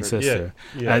silent sister.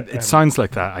 Yeah, it sounds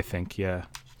like that, I think. Yeah.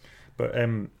 But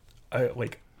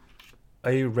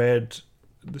I read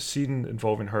the scene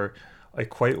involving her. I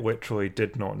quite literally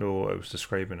did not know what I was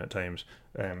describing at times.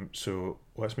 So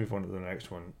let's move on to the next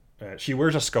one. She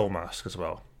wears a skull mask as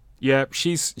well. Yeah,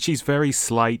 she's very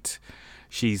slight.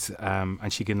 She's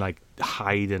and she can like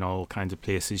hide in all kinds of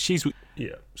places.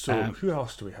 So who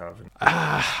else do we have?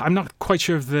 I'm not quite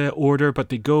sure of the order, but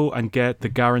they go and get the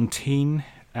Garantine.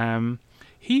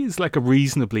 He is like a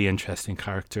reasonably interesting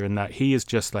character in that he is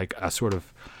just like a sort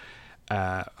of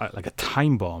like a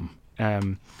time bomb.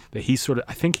 That he's sort of,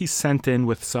 I think he's sent in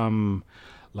with some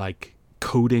like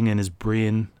coding in his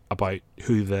brain about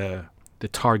who the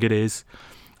target is,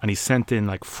 and he's sent in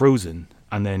like frozen,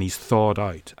 and then he's thawed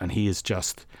out, and he is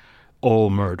just all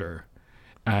murder.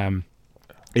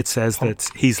 It says that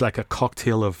he's like a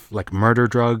cocktail of like murder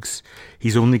drugs.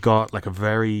 He's only got like a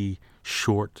very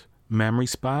short memory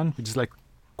span, which is like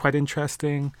quite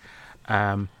interesting.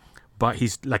 But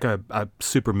he's like a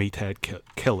super meathead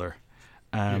killer.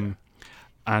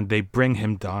 and they bring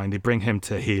him down. They bring him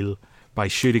to heel by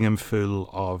shooting him full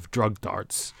of drug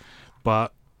darts.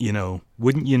 But,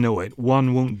 wouldn't you know it,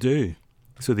 one won't do.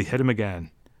 So they hit him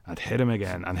again, and hit him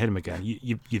again, and hit him again.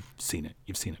 You've seen it.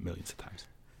 You've seen it millions of times.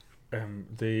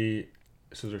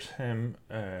 So there's him.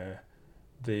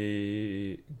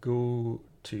 They go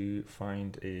to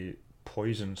find a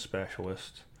poison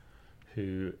specialist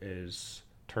who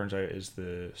turns out is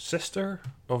the sister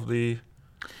of the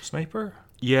sniper.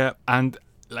 Yeah, and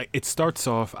it starts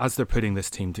off as they're putting this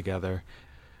team together.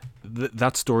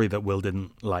 That story that Will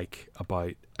didn't like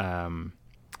about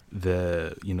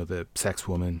the sex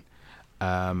woman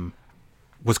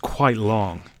was quite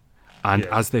long, and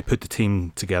as they put the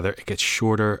team together, it gets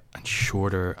shorter and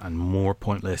shorter and more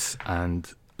pointless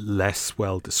and less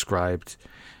well described.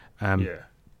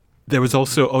 There was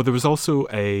also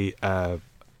a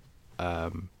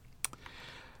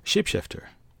shapeshifter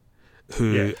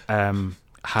who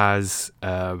has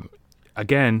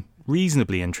again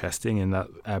reasonably interesting in that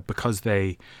because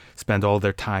they spend all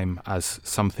their time as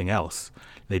something else,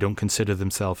 they don't consider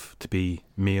themselves to be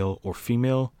male or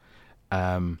female,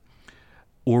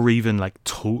 or even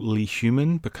totally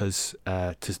human, because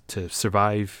to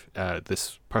survive,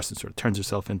 this person sort of turns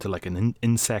herself into an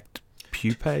insect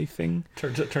pupae thing.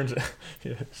 Turns it.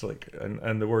 Yeah, it's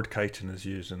and the word chitin is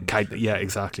used. Yeah,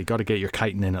 exactly. Got to get your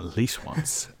chitin in at least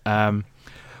once.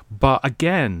 But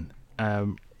again,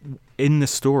 in the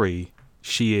story,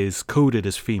 she is coded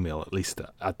as female, at least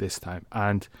at this time,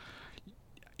 and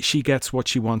she gets what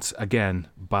she wants again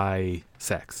by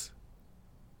sex.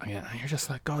 Again, and you're just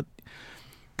like, God,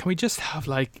 can we just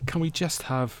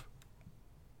have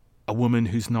a woman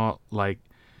who's not a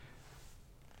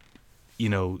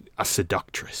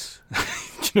seductress? Do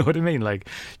you know what I mean?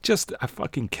 Just a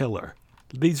fucking killer.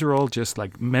 These are all just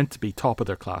meant to be top of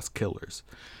their class killers.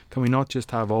 Can we not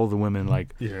just have all the women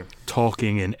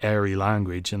talking in airy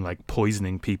language and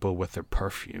poisoning people with their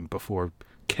perfume before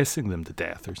kissing them to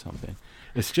death or something?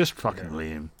 It's just fucking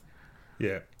lame.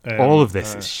 Yeah. All of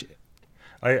this is shit.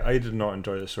 I did not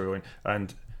enjoy the storyline,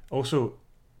 and also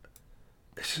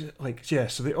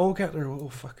so they all get their little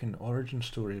fucking origin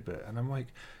story bit, and I'm like,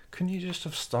 couldn't you just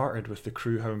have started with the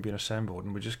crew having been assembled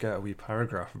and we just get a wee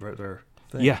paragraph about their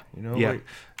thing? Yeah.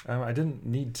 I didn't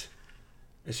need.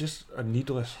 It's just a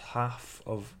needless half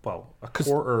of a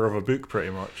quarter of a book,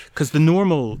 pretty much. Because the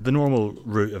normal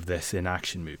route of this in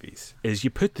action movies is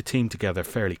you put the team together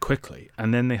fairly quickly,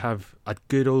 and then they have a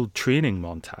good old training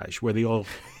montage where they all,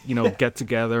 get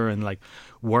together and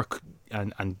work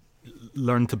and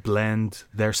learn to blend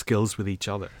their skills with each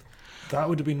other. That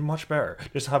would have been much better.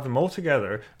 Just have them all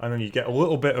together, and then you get a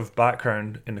little bit of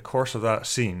background in the course of that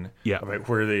scene about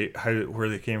where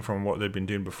they came from, what they'd been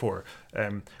doing before.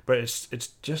 But it's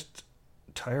just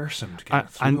tiresome to get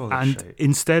through all this shit.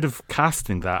 Instead of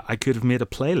casting that, I could have made a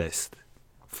playlist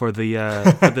for the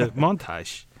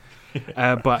montage.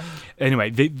 But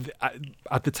anyway,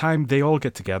 at the time they all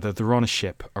get together. They're on a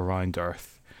ship around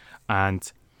Earth,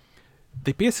 and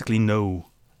they basically know,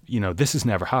 this has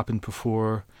never happened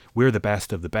before. We're the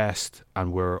best of the best,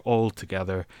 and we're all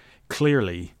together.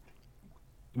 Clearly,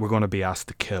 we're going to be asked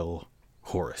to kill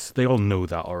Horus. They all know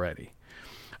that already.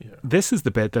 Yeah. This is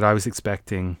the bit that I was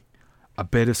expecting a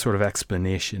bit of sort of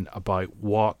explanation about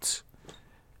what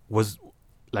was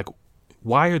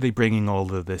why are they bringing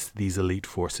all of these elite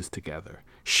forces together?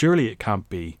 Surely it can't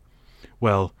be,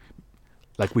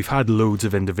 we've had loads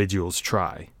of individuals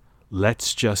try.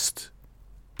 Let's just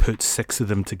put 6 of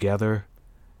them together.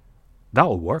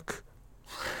 That'll work.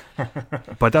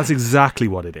 But that's exactly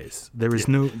what it is. There is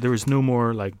no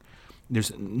more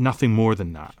there's nothing more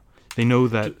than that. They know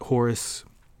that Horus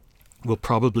will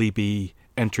probably be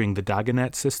entering the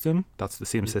Dagonet system. That's the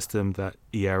same system that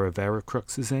Iera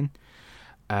Veracrux is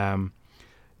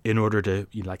in order to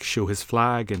show his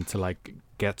flag and to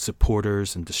get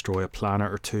supporters and destroy a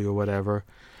planet or two or whatever.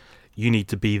 You need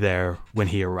to be there when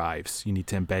he arrives. You need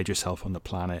to embed yourself on the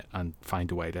planet and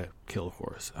find a way to kill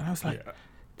Horus. And I was like,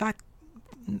 that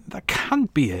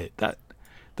can't be it. That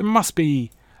there must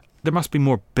be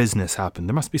more business happen.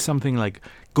 There must be something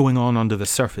going on under the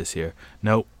surface here.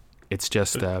 No, it's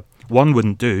just one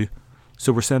wouldn't do,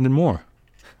 so we're sending more.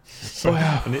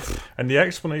 And the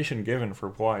explanation given for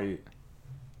why,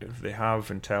 if they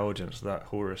have intelligence that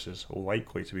Horus is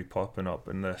likely to be popping up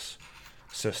in this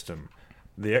system,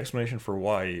 the explanation for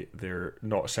why they're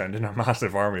not sending a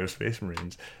massive army of Space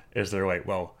Marines is they're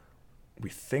we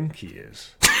think he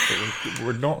is, but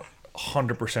we're not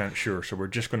 100% sure, so we're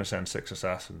just going to send 6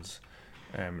 assassins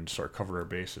and sort of cover our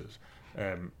bases.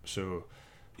 And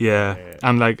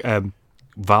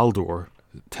Valdor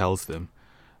tells them,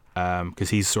 because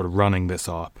he's sort of running this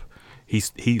up,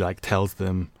 he like tells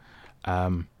them,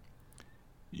 the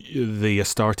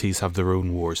Astartes have their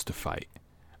own wars to fight,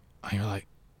 and you're like,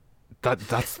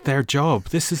 that's their job.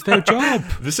 This is their job.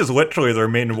 This is literally their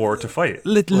main war to fight.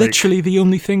 Literally the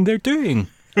only thing they're doing.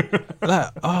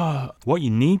 What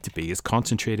you need to be is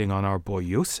concentrating on our boy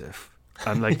Yosef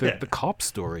and like the cop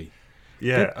story.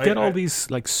 Yeah, get all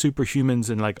these like superhumans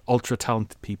and like ultra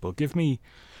talented people. Give me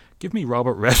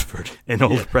Robert Redford in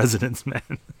All the President's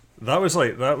Men. That's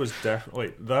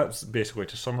basically,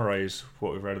 to summarize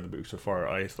what we've read of the book so far.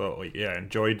 I thought I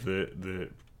enjoyed the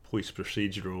police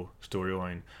procedural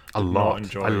storyline. I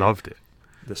loved it.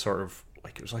 The sort of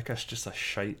like, it was like just a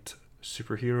shite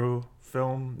superhero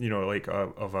film, like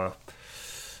of a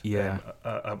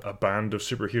band of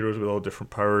superheroes with all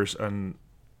different powers, and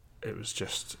it was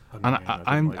just annoying.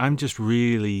 And I'm just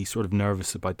really sort of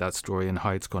nervous about that story and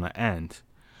how it's going to end,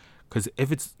 because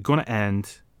if it's going to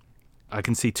end, I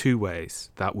can see two ways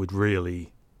that would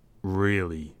really,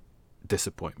 really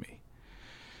disappoint me.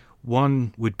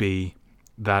 One would be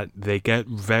that they get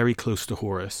very close to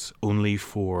Horus only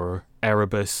for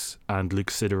Erebus and Luke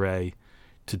Sidere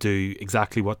to do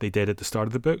exactly what they did at the start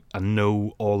of the book and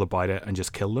know all about it and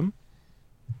just kill them.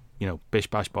 Bish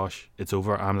bash bosh, it's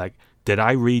over. I'm like, did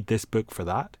I read this book for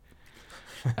that?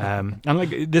 And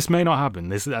like, this may not happen.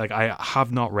 This is like, I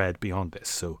have not read beyond this,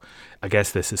 so I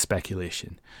guess this is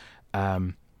speculation.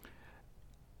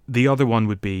 The other one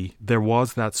would be, there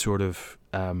was that sort of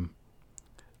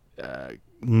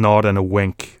nod and a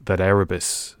wink that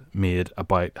Erebus made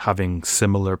about having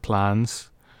similar plans.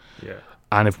 Yeah.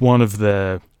 And if one of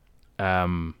the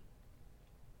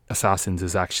assassins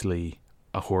is actually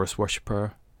a Horus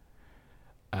worshipper,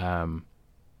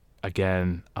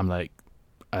 again, I'm like,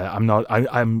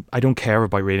 I don't care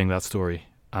about reading that story,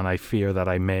 and I fear that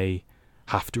I may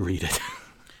have to read it.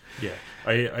 Yeah,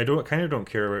 I don't care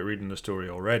about reading the story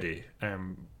already. I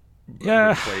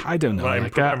don't know. I'm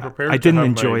prepared I didn't to have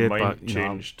enjoy my it, mind but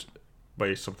changed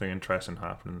by something interesting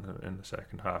happening in the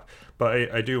second half.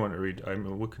 But I do want to read.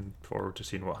 I'm looking forward to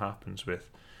seeing what happens with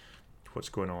what's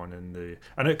going on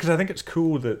because I think it's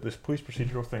cool that this police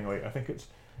procedural thing. Like, I think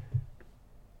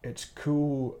it's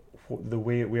cool the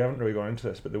way, we haven't really gone into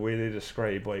this, but the way they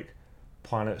describe like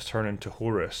planets turn into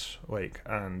Horus, like,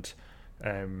 and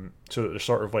so that there's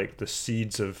sort of like the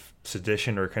seeds of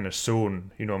sedition are kind of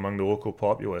sown, among the local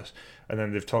populace, and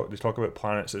then they talk about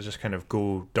planets that just kind of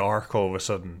go dark all of a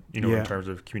sudden, in terms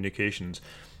of communications,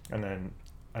 and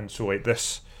so like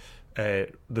this,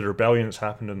 the rebellion that's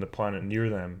happened on the planet near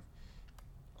them.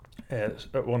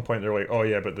 At one point they're like, oh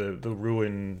yeah, but the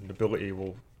ruling nobility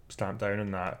will stamp down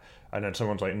on that, and then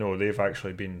someone's like, no, they've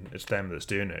actually it's them that's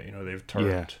doing it. They've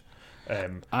turned.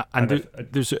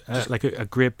 There's a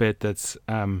great bit that's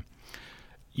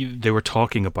they were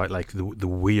talking about like the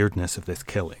weirdness of this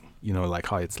killing, like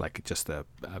how it's like just a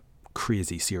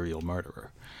crazy serial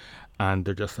murderer, and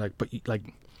they're just like, but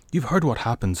you've heard what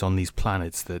happens on these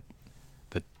planets that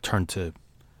turn to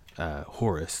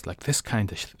Horus, like this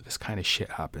kind of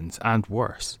shit happens, and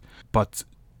worse. But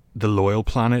the loyal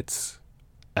planets,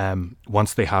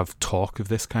 once they have talk of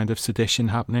this kind of sedition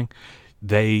happening,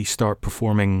 they start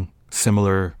performing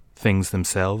similar things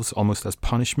themselves, almost as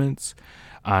punishments,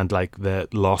 and like the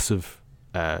loss of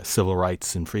civil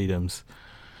rights and freedoms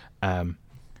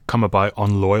come about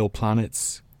on loyal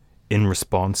planets in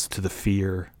response to the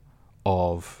fear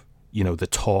of the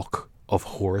talk of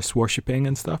Horus worshipping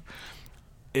and stuff.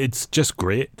 It's just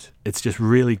great. It's just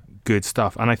really good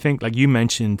stuff. And I think, like you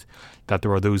mentioned, that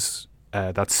there are those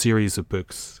that series of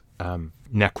books,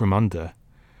 Necromunda,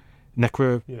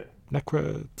 Necra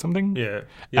something. Yeah,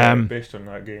 based on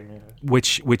that game. Yeah.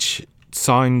 Which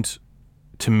sound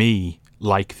to me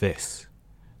like this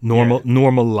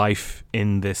normal life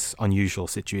in this unusual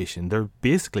situation. They're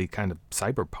basically kind of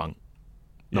cyberpunk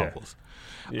novels,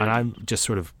 and I'm just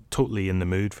sort of totally in the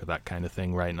mood for that kind of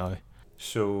thing right now.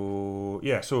 So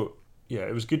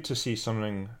it was good to see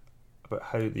something about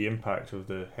how the impact of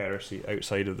the heresy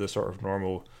outside of the sort of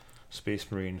normal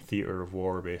Space Marine theatre of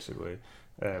war, basically.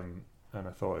 And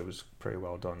I thought it was pretty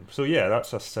well done. So yeah,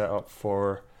 that's a setup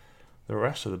for the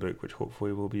rest of the book, which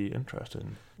hopefully will be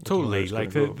interesting. Totally,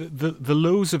 like the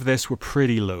lows of this were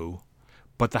pretty low,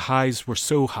 but the highs were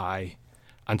so high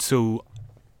and so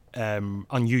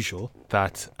unusual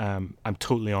that I'm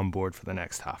totally on board for the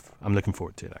next half. I'm looking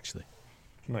forward to it, actually.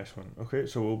 Nice one. Okay,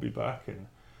 so we'll be back in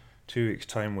 2 weeks'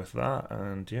 time with that,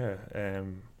 and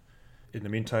in the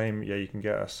meantime, you can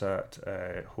get us at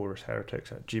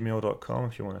horusheretics@gmail.com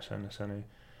if you want to send us any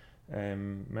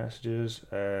messages,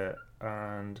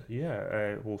 and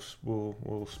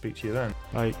we'll speak to you then.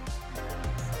 Bye.